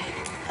today?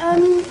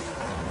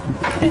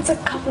 It's a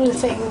couple of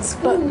things,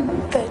 but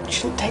that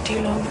shouldn't take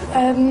too long.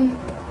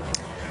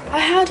 I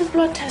had a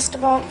blood test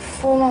about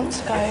 4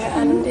 months ago,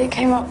 and it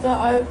came up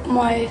that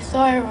my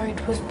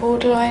thyroid was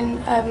borderline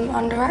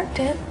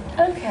underactive.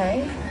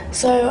 Okay.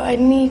 So I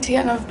need to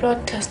get another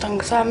blood test done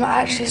because I'm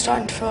actually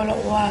starting to feel a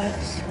lot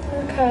worse.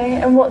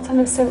 Okay, and what kind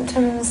of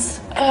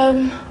symptoms?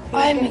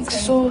 I'm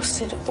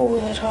exhausted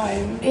all the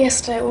time.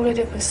 Yesterday all I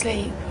did was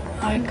sleep.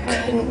 I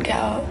couldn't get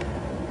up.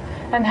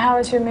 And how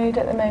is your mood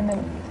at the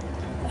moment?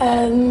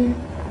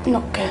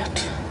 Not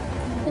good.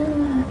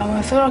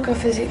 I feel like I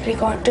physically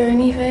can't do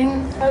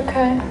anything.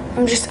 Okay.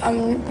 I'm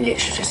literally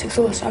just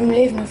exhausted. I'm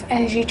living off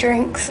energy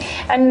drinks.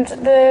 And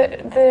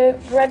the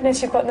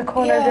redness you've got in the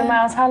corner of your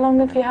mouth, how long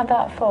have you had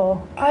that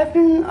for?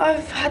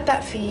 I've had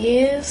that for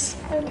years.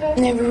 Okay.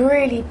 And they're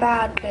really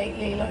bad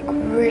lately, like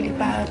really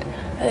bad.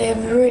 They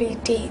have really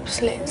deep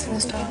slits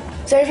and stuff.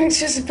 So everything's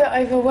just a bit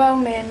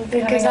overwhelming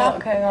because Having a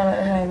lot going on at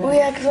the moment. Well,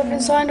 yeah, because I've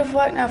been signed off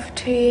work now for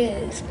 2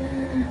 years,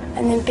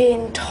 and then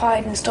being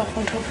tired and stuff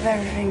on top of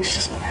everything's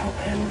just not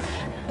helping.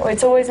 Well,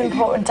 it's always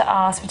important to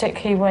ask,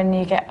 particularly when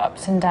you get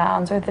ups and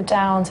downs. With the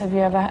downs, have you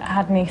ever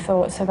had any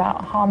thoughts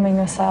about harming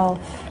yourself?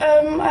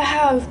 I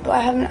have, but I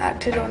haven't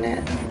acted on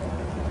it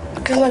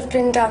because I've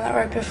been down that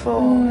road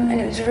before, and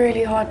it was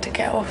really hard to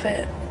get off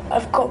it.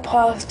 I've got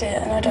past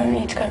it, and I don't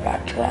need to go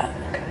back to that.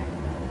 Okay.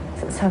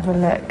 Let's have a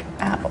look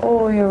at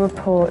all your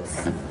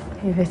reports.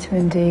 Your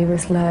vitamin D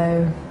was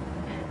low,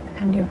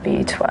 and your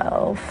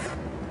B12.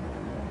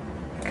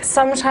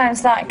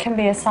 Sometimes that can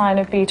be a sign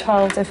of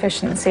B12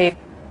 deficiency.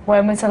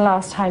 When was the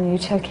last time you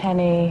took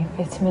any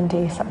vitamin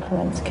D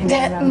supplements? Can you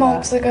remember?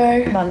 Months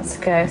ago. Months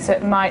ago. So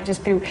it might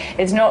just be,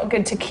 it's not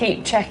good to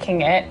keep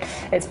checking it.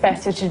 It's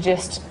better to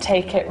just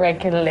take it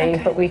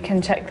regularly, but we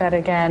can check that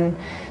again.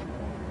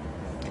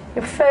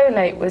 Your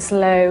folate was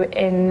low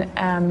in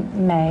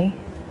May.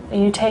 Are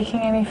you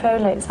taking any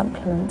folate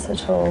supplements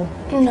at all?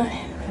 No.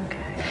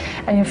 Okay.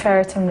 And your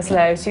ferritin was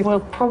low, so you will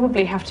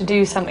probably have to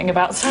do something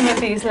about some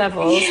of these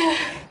levels. Yeah.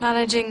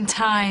 Managing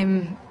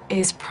time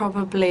is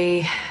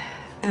probably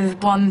the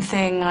one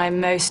thing I'm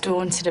most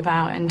daunted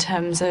about in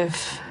terms of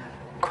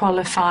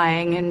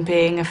qualifying and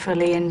being a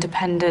fully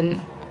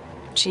independent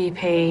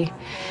GP.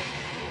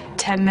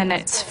 10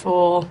 minutes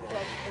for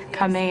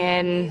coming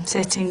in,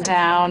 sitting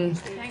down,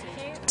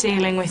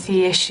 dealing with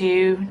the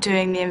issue,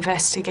 doing the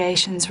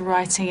investigations,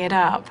 writing it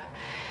up,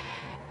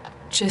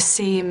 just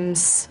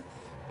seems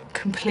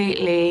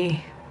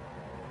completely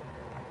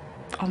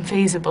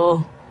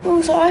unfeasible.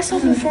 Also, I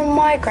suffer from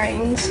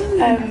migraines,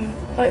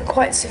 like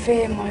quite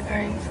severe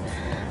migraines,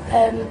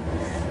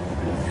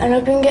 and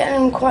I've been getting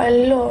them quite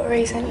a lot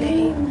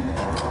recently.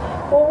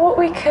 Well, what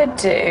we could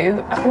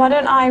do, why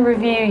don't I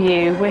review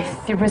you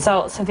with the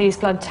results of these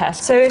blood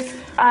tests? So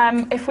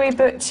if we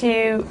booked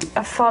you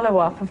a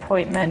follow-up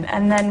appointment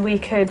and then we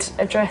could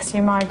address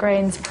your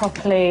migraines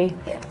properly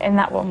in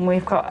that one,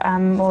 we've got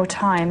more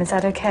time. Is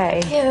that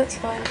okay? Yeah, that's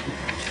fine.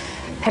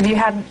 Have you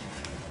had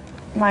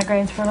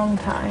migraines for a long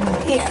time?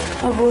 Yeah,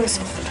 I've always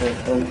suffered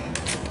with them.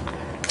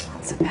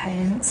 That's a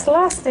pain. It's the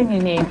last thing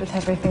you need with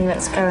everything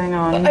that's going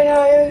on. I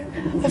know.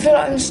 I feel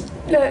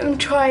like I'm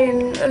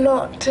trying a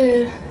lot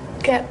to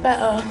get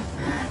better,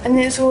 and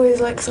it's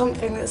always like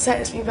something that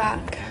sets me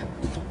back.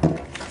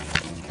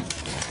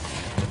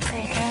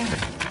 There you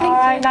go. All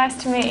right,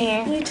 nice to meet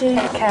you. You too.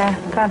 Take care.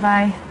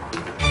 Bye-bye.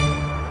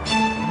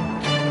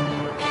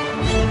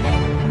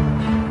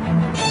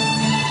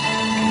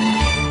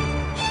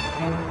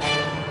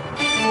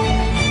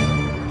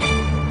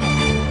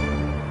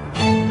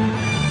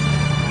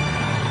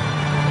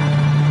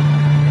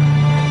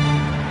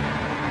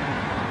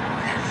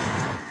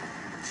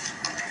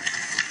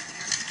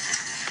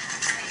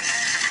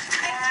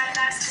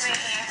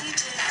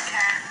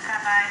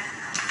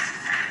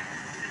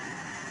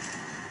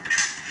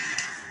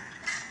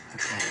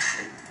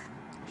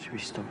 Should we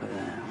stop it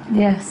there?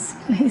 Yes,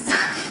 please.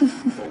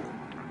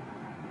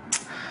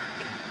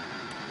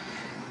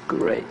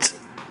 Great.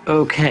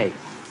 Okay.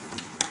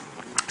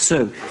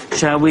 So,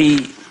 shall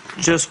we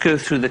just go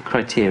through the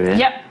criteria?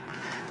 Yep.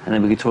 And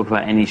then we can talk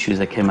about any issues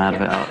that came out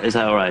of it. Is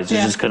that all right? So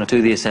Yeah. just going to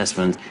do the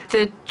assessment.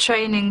 The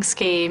training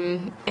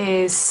scheme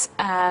is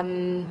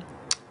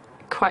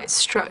quite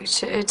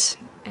structured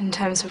in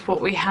terms of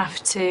what we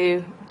have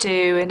to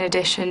do in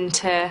addition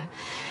to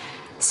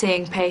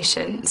seeing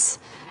patients.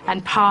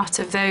 And part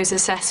of those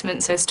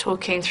assessments is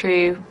talking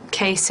through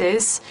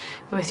cases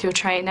with your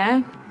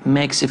trainer.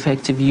 Makes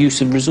effective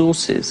use of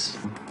resources.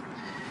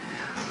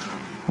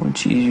 What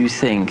do you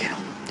think?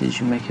 Did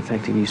you make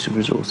effective use of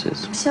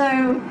resources?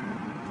 So,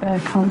 the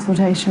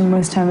consultation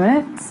was 10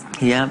 minutes.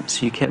 Yeah,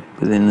 so you kept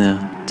within the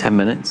 10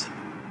 minutes.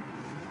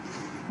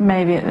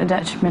 Maybe at the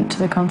detriment to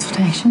the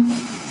consultation.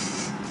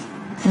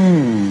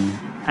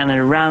 And at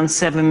around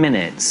 7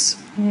 minutes,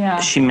 Yeah.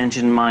 she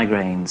mentioned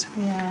migraines.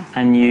 Yeah.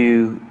 And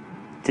you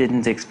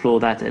didn't explore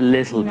that a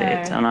little No.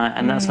 bit,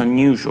 and that's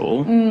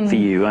unusual for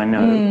you, I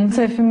know.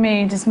 So for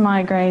me, just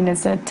migraine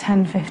is a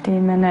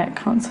 10-15 minute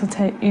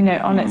consultation, you know,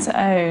 on its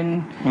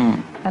own.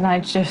 And I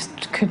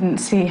just couldn't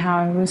see how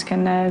I was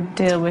going to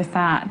deal with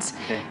that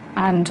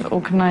and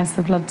organise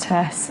the blood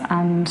tests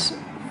and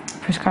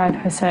prescribe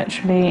her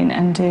sertraline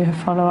and do her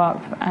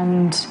follow-up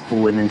and All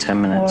within 10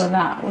 minutes. all of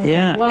that.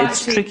 Yeah, Well,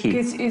 it's actually,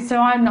 tricky. So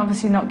I'm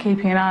obviously not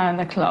keeping an eye on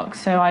the clock,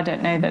 so I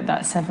don't know that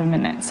that's 7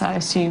 minutes. I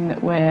assume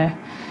that we're,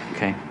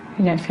 Okay.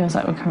 you know, it feels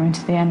like we're coming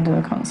to the end of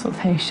the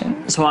consultation.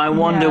 So I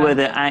wonder Yeah.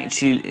 whether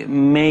actually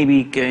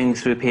maybe going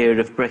through a period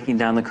of breaking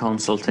down the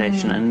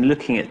consultation and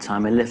looking at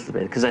time a little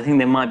bit, because I think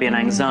there might be an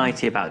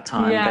anxiety about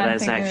time, Yeah, but I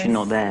it's think actually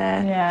not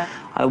there. Yeah.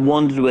 I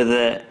wondered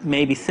whether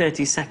maybe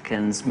 30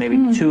 seconds, maybe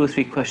 2 or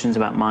 3 questions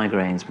about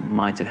migraines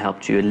might have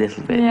helped you a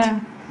little bit. Yeah.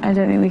 I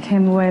don't think we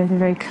came away with a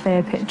very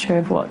clear picture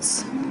of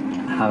what's...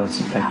 How it's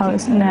affecting How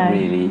it's- her, no.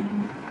 really.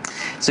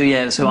 So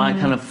yeah, so I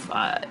kind of,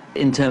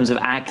 in terms of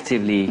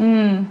actively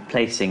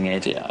placing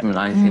it, I mean,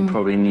 I think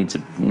probably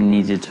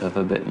needed to have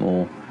a bit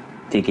more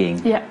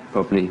digging. Yeah.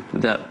 Probably.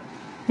 Would that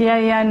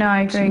Yeah, no,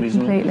 I agree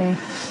reasonable? completely.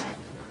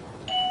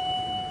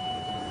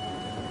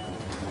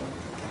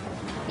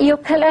 Your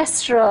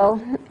cholesterol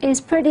is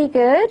pretty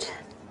good.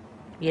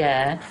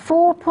 Yeah.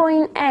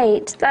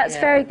 4.8. That's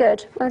Yeah. very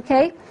good.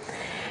 Okay.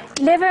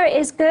 Liver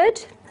is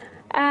good,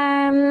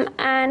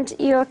 and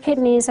your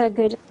kidneys are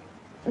good.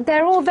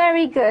 They're all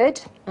very good,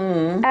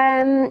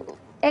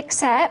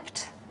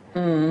 except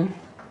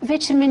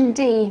vitamin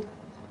D.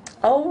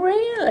 Oh,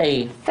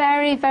 really?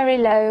 Very, very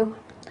low.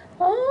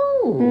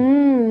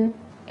 Oh.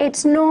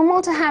 It's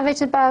normal to have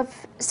it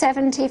above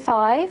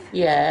 75,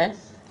 Yes.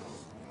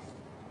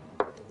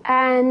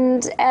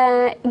 and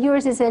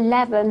yours is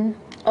 11.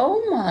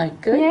 Oh, my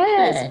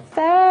goodness. Yes,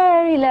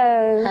 very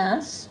low. How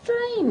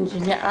strange.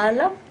 And yet I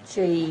love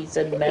cheese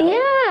and milk.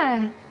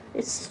 Yeah.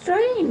 It's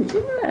strange,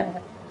 isn't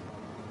it?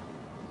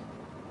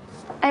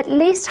 At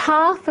least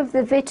half of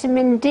the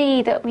vitamin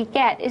D that we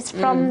get is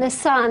from the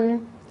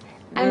sun,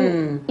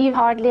 and you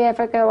hardly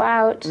ever go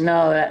out.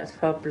 No, that's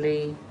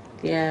probably,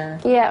 yeah.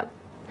 Yeah.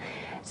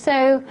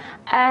 So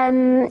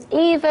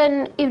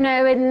even, you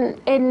know,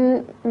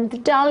 in the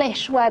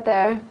dullish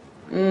weather,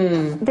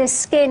 the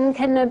skin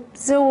can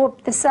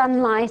absorb the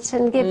sunlight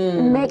and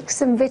make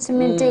some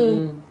vitamin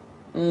D.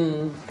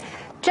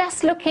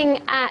 Just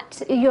looking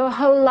at your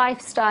whole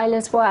lifestyle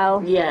as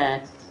well.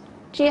 Yes.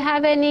 Do you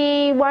have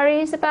any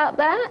worries about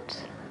that?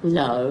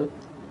 No.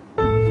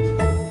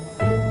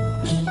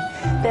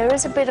 There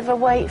is a bit of a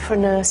wait for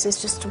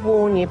nurses, just to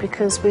warn you,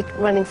 because we're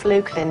running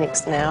flu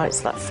clinics now.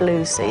 It's like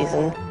flu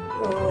season.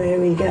 Oh, here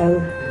we go.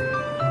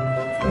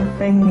 Your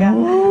finger.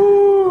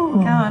 Ooh.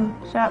 Come on,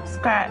 sharp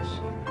scratch.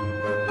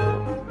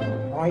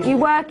 You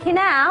working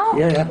out?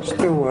 Yeah,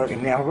 still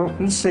working now. I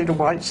can see the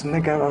weights in the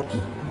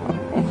garden.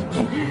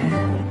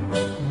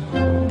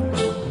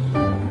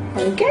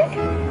 Okay.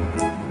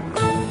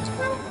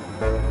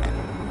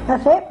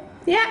 That's it?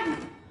 Yeah.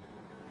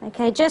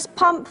 Okay, just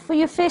pump for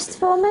your fist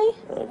for me.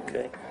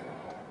 Okay.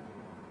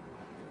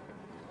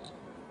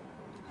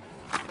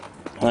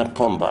 I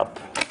pump up.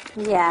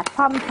 Yeah,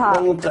 pump up.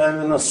 Long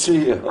time no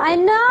see you. I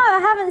know, I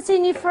haven't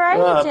seen you for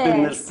It's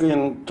ages.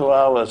 been 2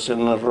 hours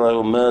in a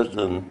row,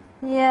 Melton,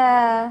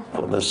 Yeah.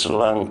 for this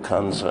lung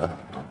cancer.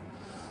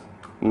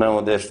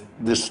 Now they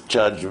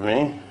discharge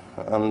me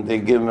and they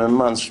give me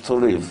months to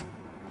live.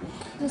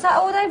 Is that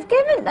all they've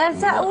given?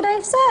 Is that all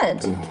they've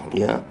said?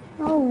 Yeah,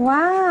 Oh,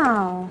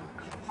 wow.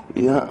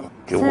 yeah.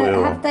 So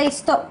Well, have they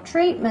stopped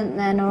treatment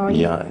then, or are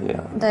yeah.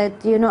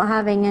 you're not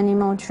having any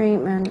more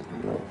treatment?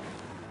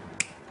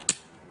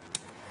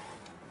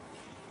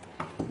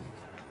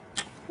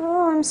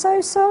 Oh, I'm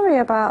so sorry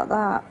about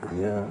that.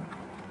 Yeah.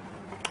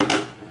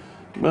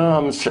 Well,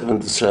 I'm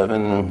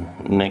 77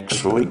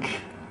 next week.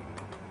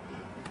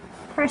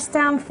 Press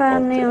down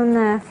firmly on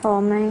there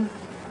for me.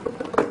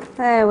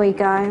 There we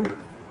go.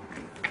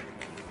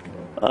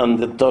 And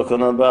they're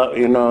talking about,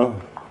 you know,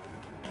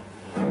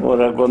 what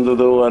I'm going to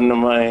do when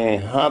my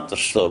heart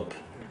stops.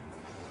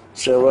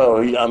 So,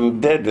 well,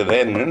 I'm dead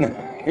then.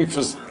 It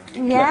was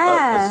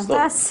Yeah, stop.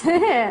 that's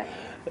it.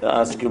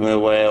 asking me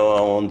where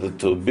I wanted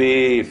to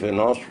be, if in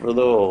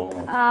hospital.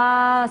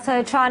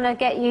 So trying to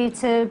get you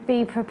to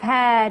be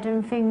prepared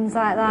and things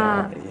like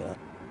that. Yeah.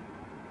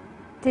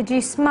 Did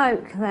you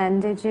smoke then,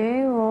 did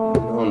you? Or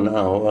Oh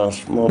no, I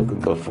smoked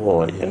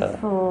before, yeah.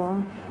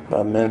 before?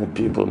 But many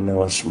people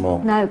never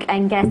smoke. No,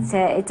 and get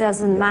it. It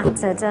doesn't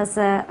matter, does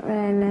it,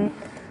 really?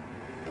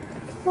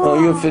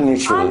 Oh, you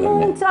finished with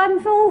me?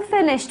 I'm all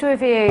finished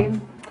with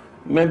you.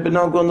 Maybe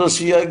not going to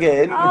see you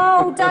again.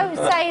 Oh, don't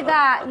say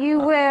that. You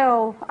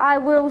will. I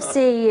will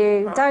see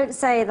you. Don't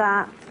say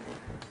that.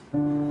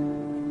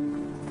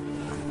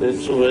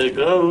 This way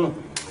go.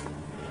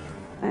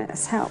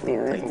 Let's help me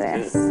with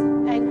this.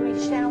 Angry,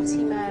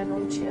 shouty man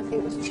on I think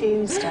it was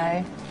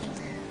Tuesday.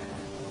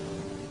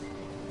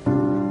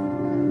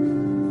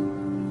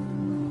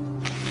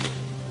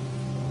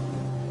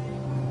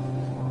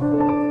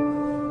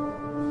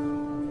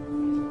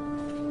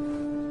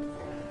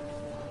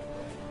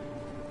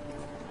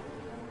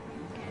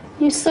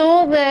 You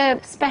saw the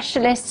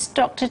specialist,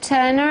 Dr.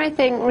 Turner, I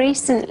think,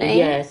 recently.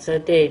 Yes, I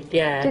did,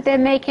 yeah. Did they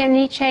make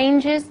any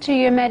changes to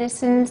your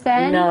medicines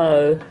then?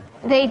 No.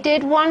 They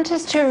did want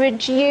us to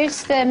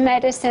reduce the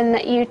medicine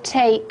that you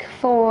take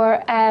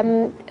for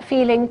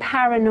feeling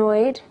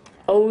paranoid.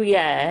 Oh,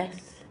 yes.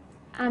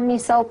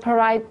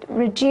 Amisulpride,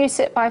 reduce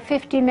it by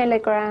 50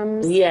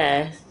 milligrams.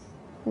 Yes.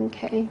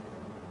 Okay.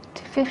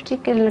 To 50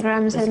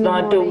 milligrams in the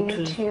My morning.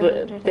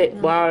 daughter's a bit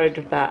worried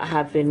about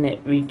having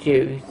it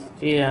reduced,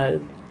 you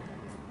know.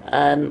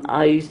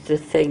 I used to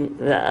think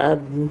that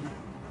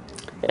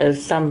there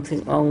was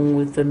something wrong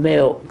with the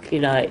milk, you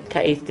know, it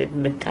tasted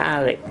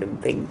metallic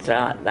and things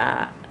like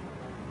that.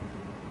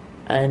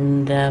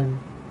 And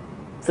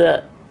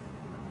that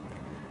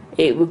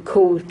it would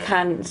cause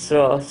cancer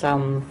or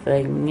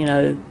something, you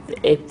know,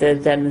 if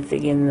there's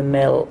anything in the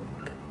milk.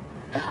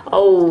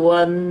 Oh,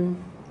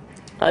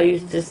 I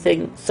used to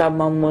think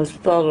someone was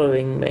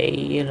following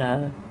me, you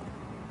know.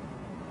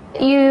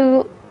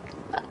 You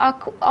are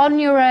on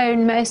your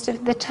own most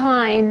of the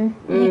time.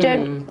 You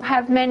don't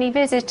have many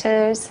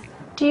visitors.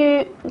 Do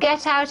you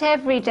get out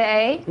every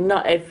day?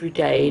 Not every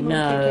day,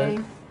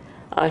 no.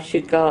 I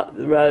should go up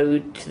the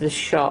road to the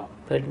shop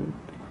and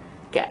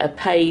get a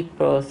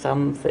paper or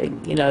something,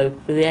 you know,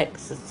 for the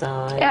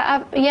exercise.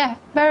 Yeah,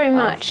 very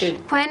much.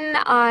 When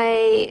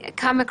I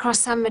come across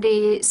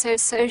somebody so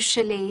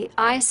socially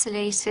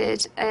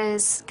isolated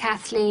as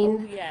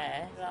Kathleen,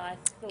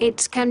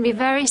 it can be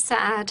very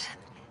sad.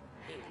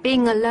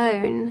 Being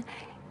alone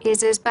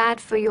is as bad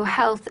for your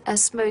health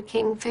as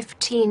smoking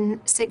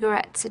 15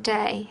 cigarettes a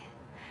day.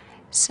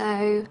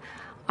 So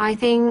I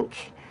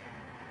think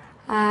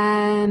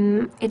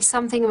it's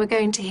something we're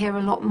going to hear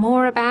a lot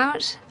more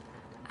about,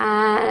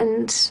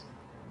 and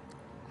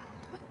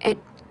it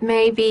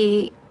may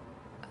be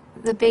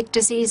the big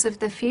disease of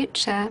the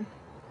future.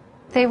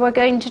 They were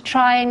going to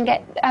try and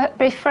get a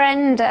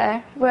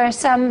befriender where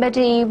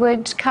somebody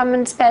would come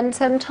and spend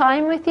some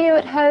time with you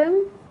at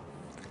home.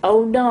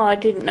 Oh, no, I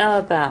didn't know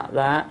about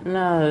that,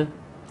 no.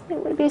 It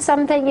would be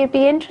something you'd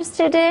be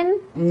interested in?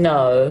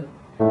 No.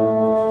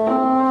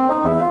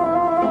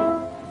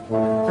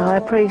 I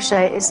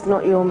appreciate it's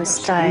not your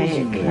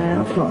mistake.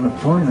 I've got an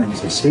appointment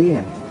to see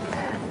him.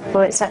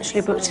 Well, it's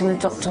actually booked in with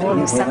Dr.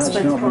 Wallace. Well, That's that's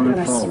where the not my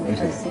problem fault, is.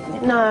 is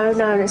it?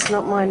 No, it's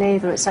not mine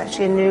either. It's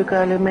actually a new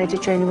girl who made a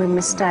genuine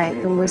mistake,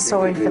 and we're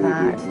sorry for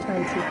that.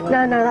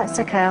 No, that's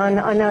okay.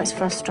 I know it's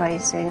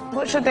frustrating.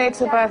 What's your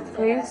date of birth,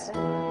 please?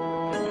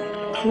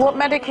 What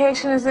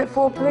medication is it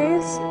for,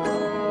 please?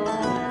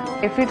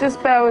 If you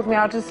just bear with me,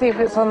 I'll just see if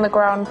it's on the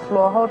ground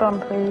floor. Hold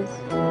on, please.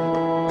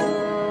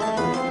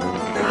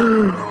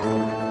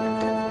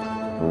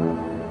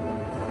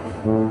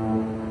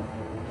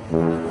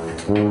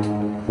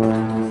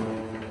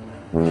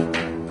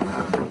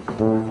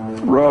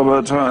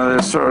 Robert,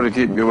 sorry to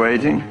keep you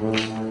waiting.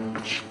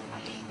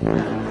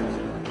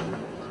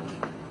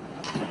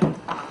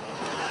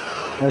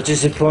 I was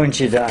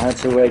disappointed that I had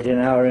to wait an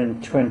hour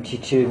and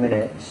 22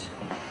 minutes.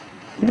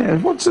 Yeah,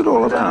 what's it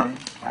all about?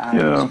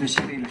 I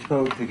specifically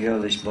spoke to the girl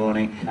this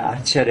morning.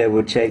 I said I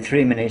would take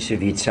 3 minutes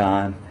of your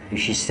time.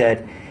 She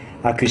said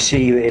I could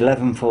see you at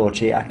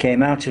 11:40. I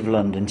came out of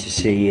London to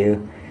see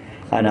you,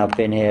 and I've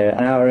been here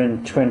an hour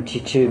and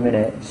 22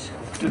 minutes.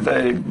 Did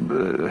they...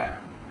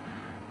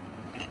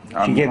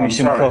 She gave me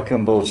some cock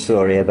and bull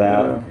story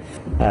about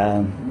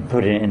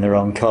putting it in the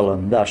wrong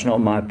column. That's not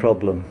my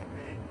problem.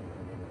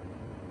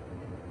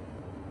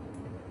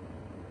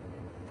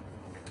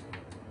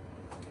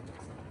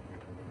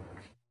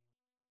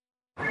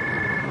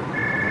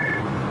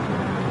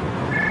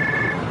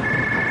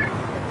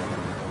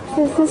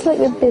 This is like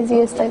the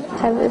busiest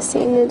I've ever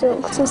seen a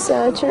doctor's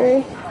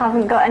surgery. I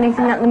haven't got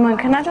anything at the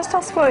moment. Can I just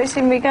ask what it's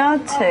in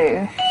regard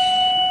to?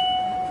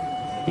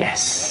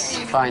 Yes,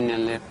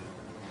 finally.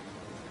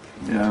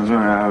 Yeah,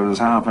 sorry, I was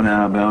half an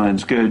hour behind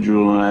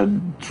schedule. I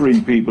had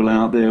 3 people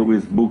out there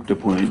with booked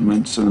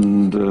appointments,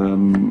 and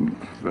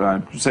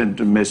I sent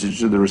a message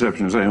to the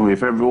reception saying, well,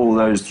 if all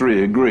those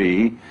 3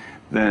 agree,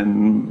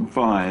 then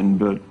fine,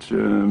 but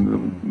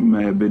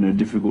may have been a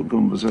difficult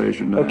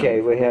conversation. Okay,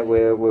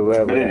 we're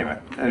But anyway,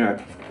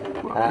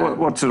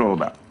 what's it all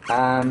about?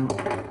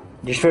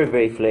 Just very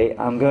briefly,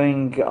 I'm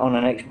going on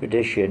an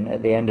expedition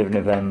at the end of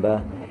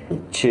November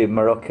to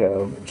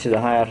Morocco, to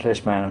the High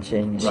Atlas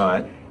Mountains,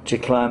 to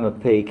climb a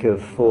peak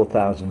of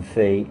 4,000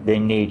 feet. They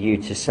need you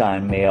to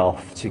sign me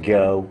off to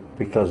go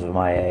because of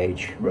my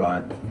age.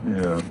 Right,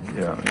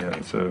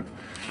 yeah. So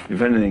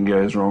if anything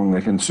goes wrong,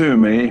 they can sue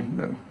me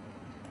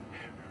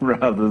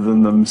rather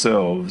than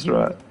themselves,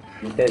 right?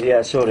 Yeah,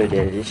 that's all it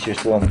is. It's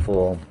just one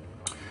form.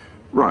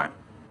 Right.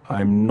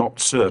 I'm not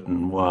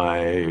certain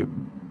why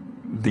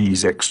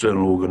these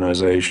external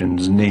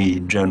organisations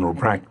need general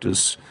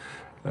practice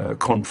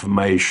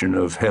confirmation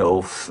of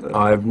health.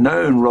 I've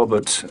known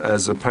Robert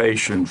as a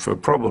patient for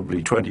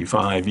probably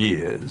 25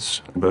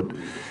 years, but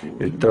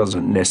it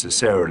doesn't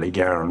necessarily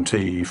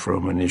guarantee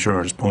from an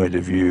insurance point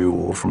of view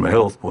or from a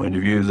health point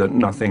of view that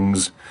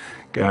nothing's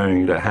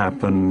going to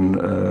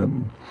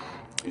happen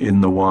in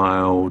the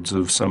wilds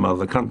of some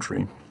other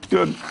country.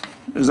 Good.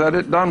 Is that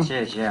it done?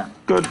 Cheers, yeah.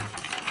 Good.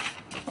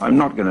 I'm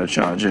not going to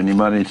charge any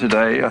money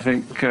today. I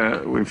think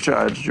we've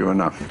charged you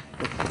enough.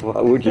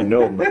 What would you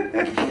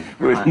normally?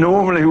 We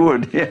normally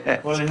would,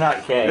 yeah. Well, in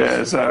that case.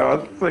 Yeah, so I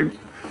think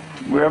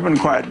we haven't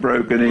quite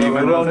broken even.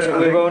 Well,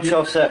 we won't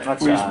offset my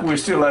time. We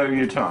still owe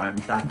you time.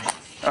 Thanks.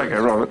 Okay,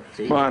 Robert.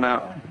 Bye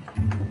now.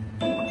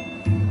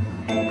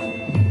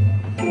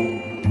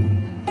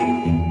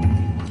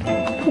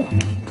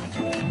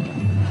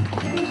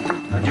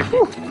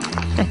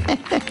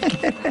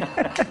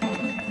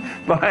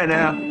 Bye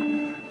now.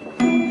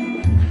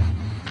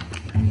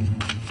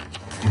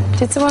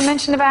 Did someone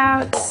mention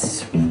about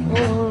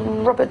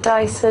Robert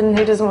Dyson,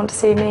 who doesn't want to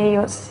see me? He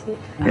wants to see...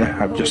 Yeah,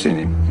 I've just seen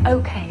him.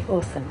 Okay,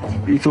 awesome.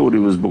 He thought he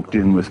was booked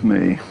in with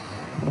me.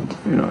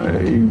 You know,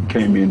 he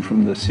came in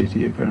from the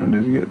city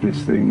apparently to get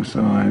this thing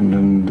signed,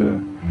 and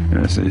you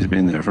know, so he's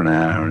been there for an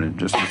hour, and it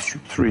just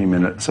 3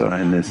 minutes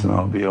sign this, and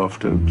I'll be off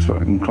so I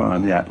can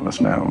climb the Atlas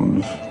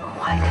Mountains.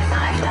 Why couldn't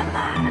I have done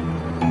that?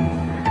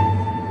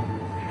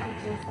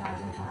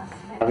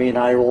 I mean,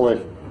 I always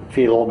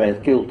feel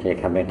almost guilty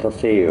coming to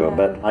see you,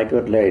 but my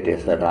good lady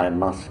said I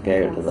must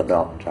go to the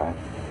doctor.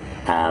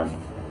 And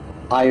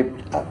I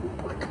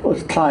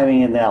was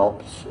climbing in the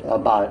Alps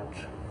about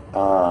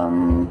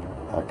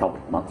a couple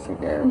of months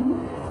ago,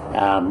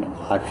 and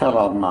I fell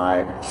on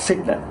my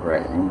signet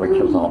ring, which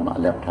was on my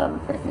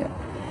left-hand finger.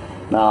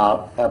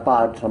 Now,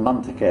 about a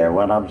month ago,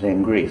 when I was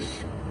in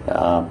Greece,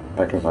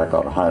 because I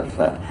got a house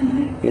there,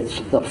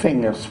 the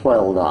finger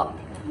swelled up,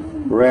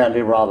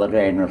 really rather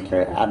dangerously,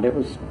 and it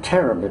was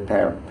terribly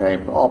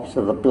painful.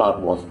 Obviously the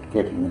blood wasn't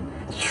getting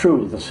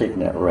through the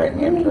signet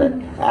ring into it.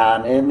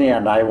 And in the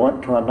end I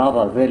went to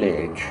another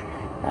village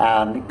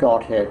and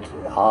got it,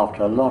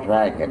 after a lot of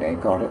agony,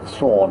 got it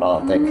sawn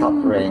off. They cut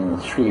the ring in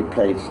 3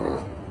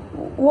 places.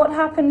 What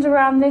happened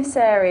around this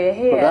area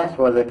here? Well, that's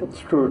where they put the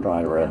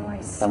screwdriver in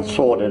and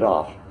sawed it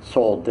off,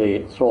 sawed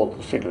the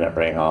signet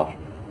ring off.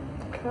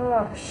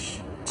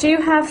 Gosh. Do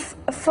you have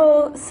a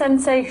full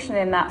sensation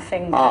in that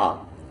finger?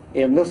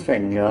 In this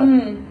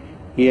finger,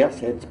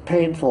 yes, it's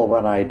painful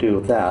when I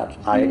do that.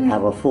 I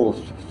have a full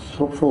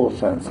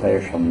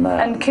sensation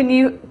there. And can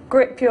you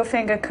grip your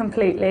finger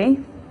completely?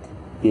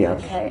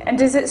 Yes. Okay. And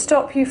does it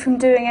stop you from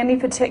doing any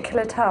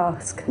particular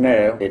task?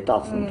 No, it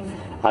doesn't.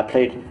 I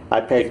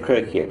played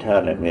croquet at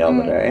Hurling the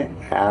other day,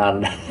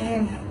 and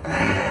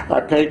I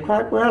played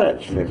quite well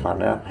actually,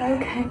 funny.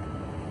 Okay.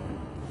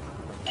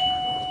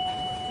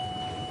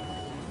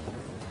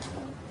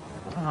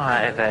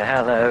 Hi there,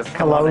 hello.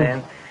 Come Hello. on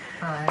in.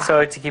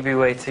 Sorry to keep you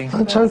waiting.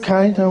 That's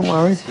okay, don't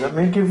worry. Let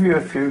me give you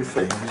a few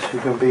things. You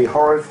can be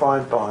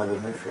horrified by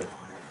them if you like.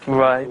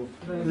 Right.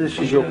 This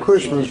is your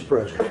Christmas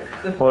present.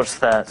 What's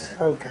that?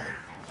 Okay.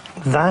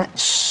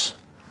 That's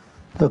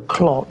the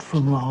clot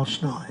from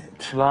last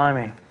night.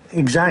 Blimey.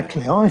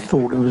 Exactly. I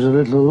thought it was a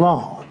little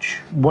large.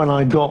 When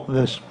I got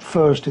this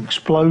first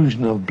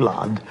explosion of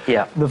blood,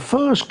 the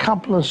first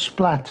couple of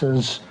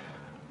splatters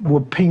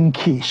were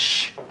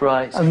pinkish.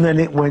 Right. And then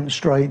it went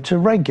straight to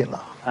regular.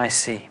 I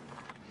see.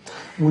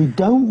 We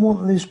don't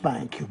want this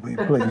back, you'll be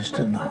pleased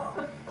to know.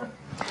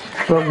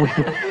 But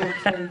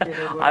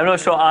I'm not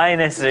sure I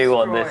necessarily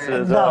want this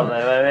as well,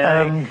 though.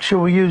 I mean, shall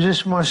we use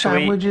this for my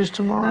sandwiches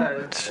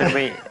tomorrow? Should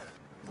we?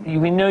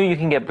 We know you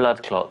can get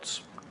blood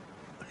clots.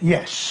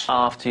 Yes.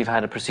 After you've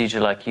had a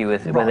procedure like you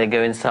with, where they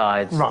go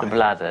inside the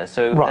bladder.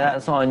 So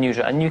that's not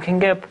unusual. And you can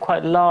get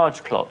quite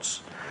large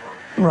clots.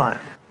 Right.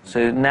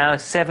 So now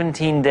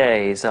 17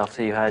 days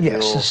after you had your...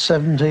 Yes, the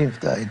 17th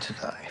day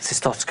today.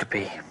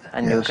 Cystoscopy.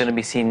 And you're going to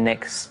be seen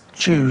next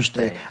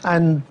Tuesday.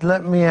 And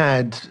let me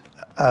add,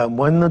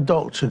 when the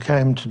doctor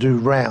came to do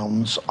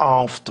rounds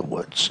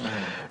afterwards,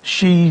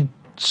 she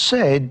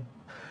said,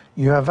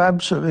 you have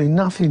absolutely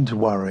nothing to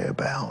worry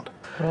about.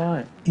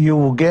 Right. You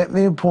will get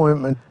the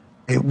appointment.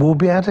 It will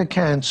be at a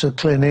cancer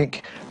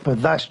clinic,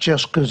 but that's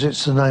just because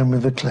it's the name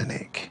of the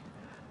clinic.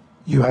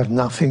 You have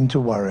nothing to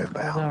worry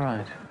about. All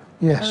right.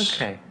 Yes.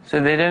 Okay. So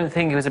they don't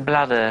think it was a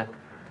bladder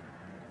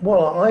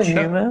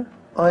tumour?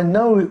 I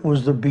know it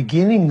was the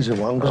beginnings of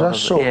one because I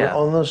saw it yeah.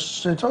 on the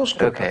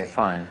cystoscopy. Okay,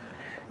 fine.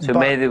 So But-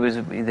 maybe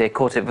they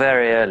caught it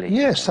very early.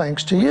 Yes,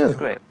 thanks to you. That's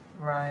great.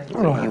 Right.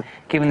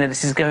 Given that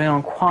this is going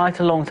on quite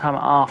a long time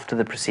after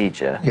the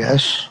procedure,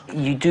 Yes.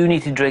 you do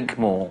need to drink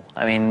more.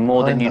 I mean,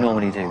 more than you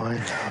normally do.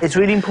 It's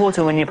really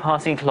important when you're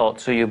passing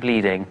clots or you're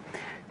bleeding,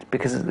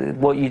 because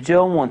what you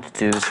don't want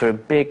to do is for a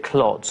big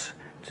clot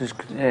to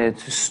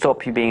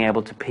stop you being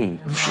able to pee.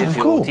 If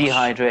you're course.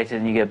 dehydrated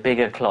and you get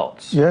bigger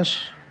clots. Yes.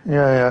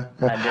 Yeah.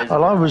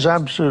 Well, I was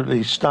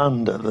absolutely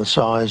stunned at the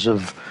size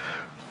of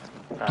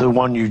the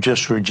one you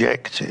just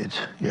rejected.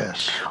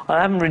 Yes.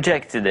 I haven't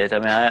rejected it. I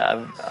mean,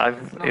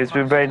 it's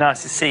been very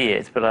nice to see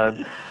it, but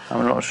I'm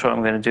not sure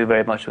I'm going to do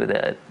very much with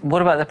it.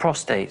 What about the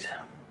prostate?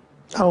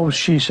 Oh,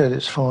 she said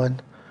it's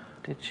fine.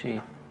 Did she?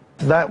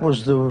 That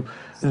was the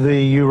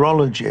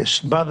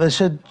urologist, but they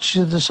said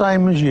she's the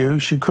same as you.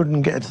 She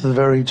couldn't get to the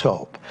very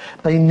top.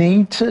 They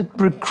need to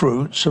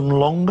recruit some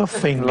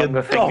longer-fingered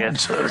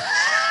doctors.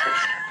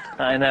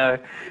 I know.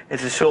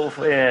 It's a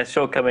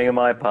shortcoming on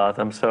my part.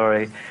 I'm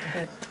sorry.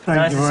 Thank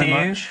nice you to very see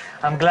much. you.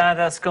 I'm glad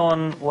that's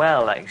gone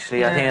well,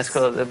 actually. I think it's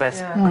got the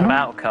best kind of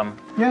outcome.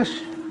 Yes.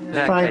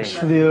 Exactly. Thanks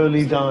for the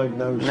early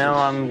diagnosis. No,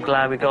 I'm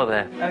glad we got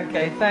there.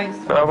 Okay, thanks.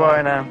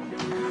 Bye-bye now.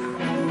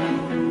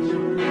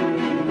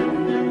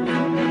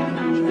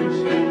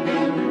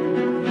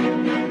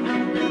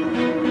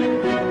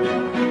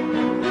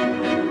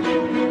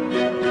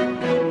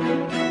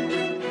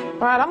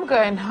 Right, I'm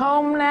going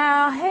home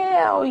now.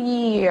 Hell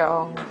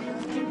yeah.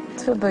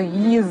 To the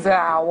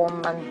Yizal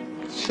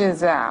woman.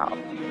 Shizal.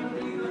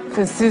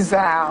 To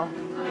Sizal.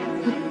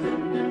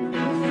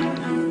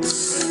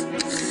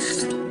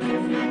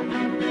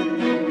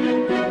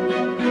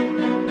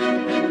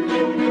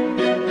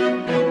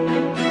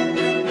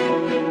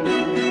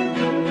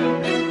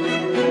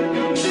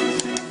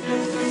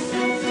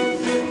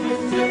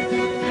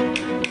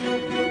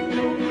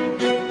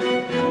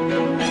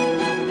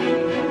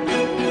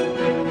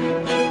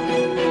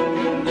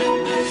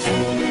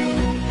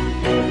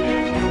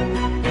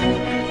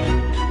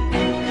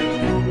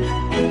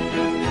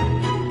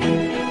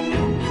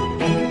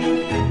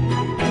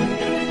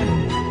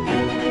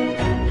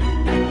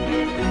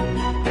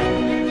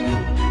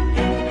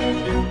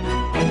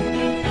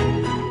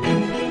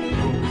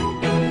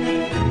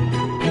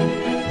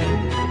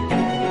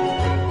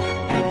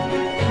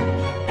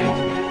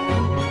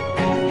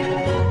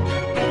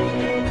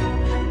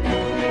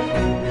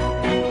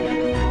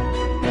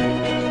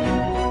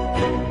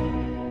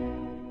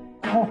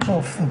 Hot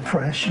off the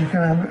press, you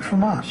can have it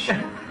from us.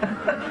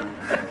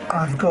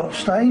 I've got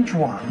stage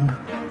 1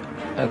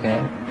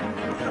 Okay.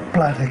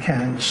 bladder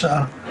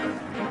cancer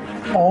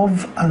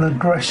of an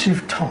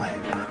aggressive type.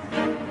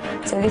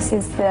 So this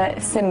is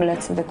similar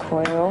to the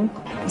coil.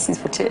 This is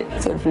what it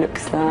sort of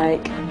looks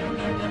like.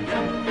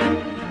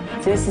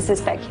 So this is the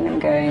speculum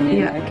going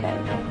in, okay.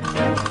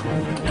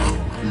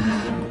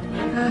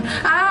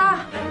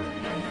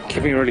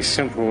 Keeping it really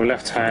simple,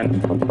 left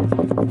hand.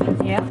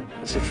 Yeah.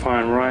 As if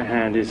fine, right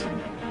hand is.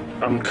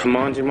 I'm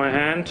commanding my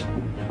hand.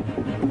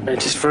 And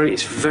it's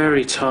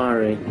very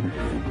tiring.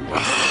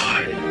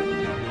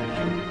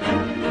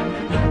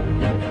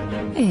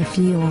 If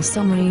you or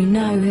someone you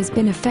know has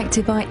been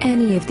affected by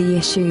any of the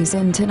issues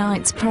in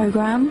tonight's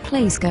programme,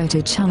 please go to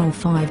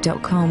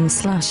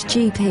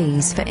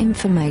channel5.com/GPs for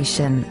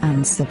information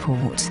and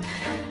support.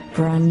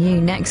 Brand new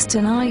next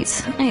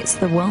tonight, it's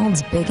the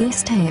world's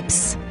biggest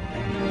hips.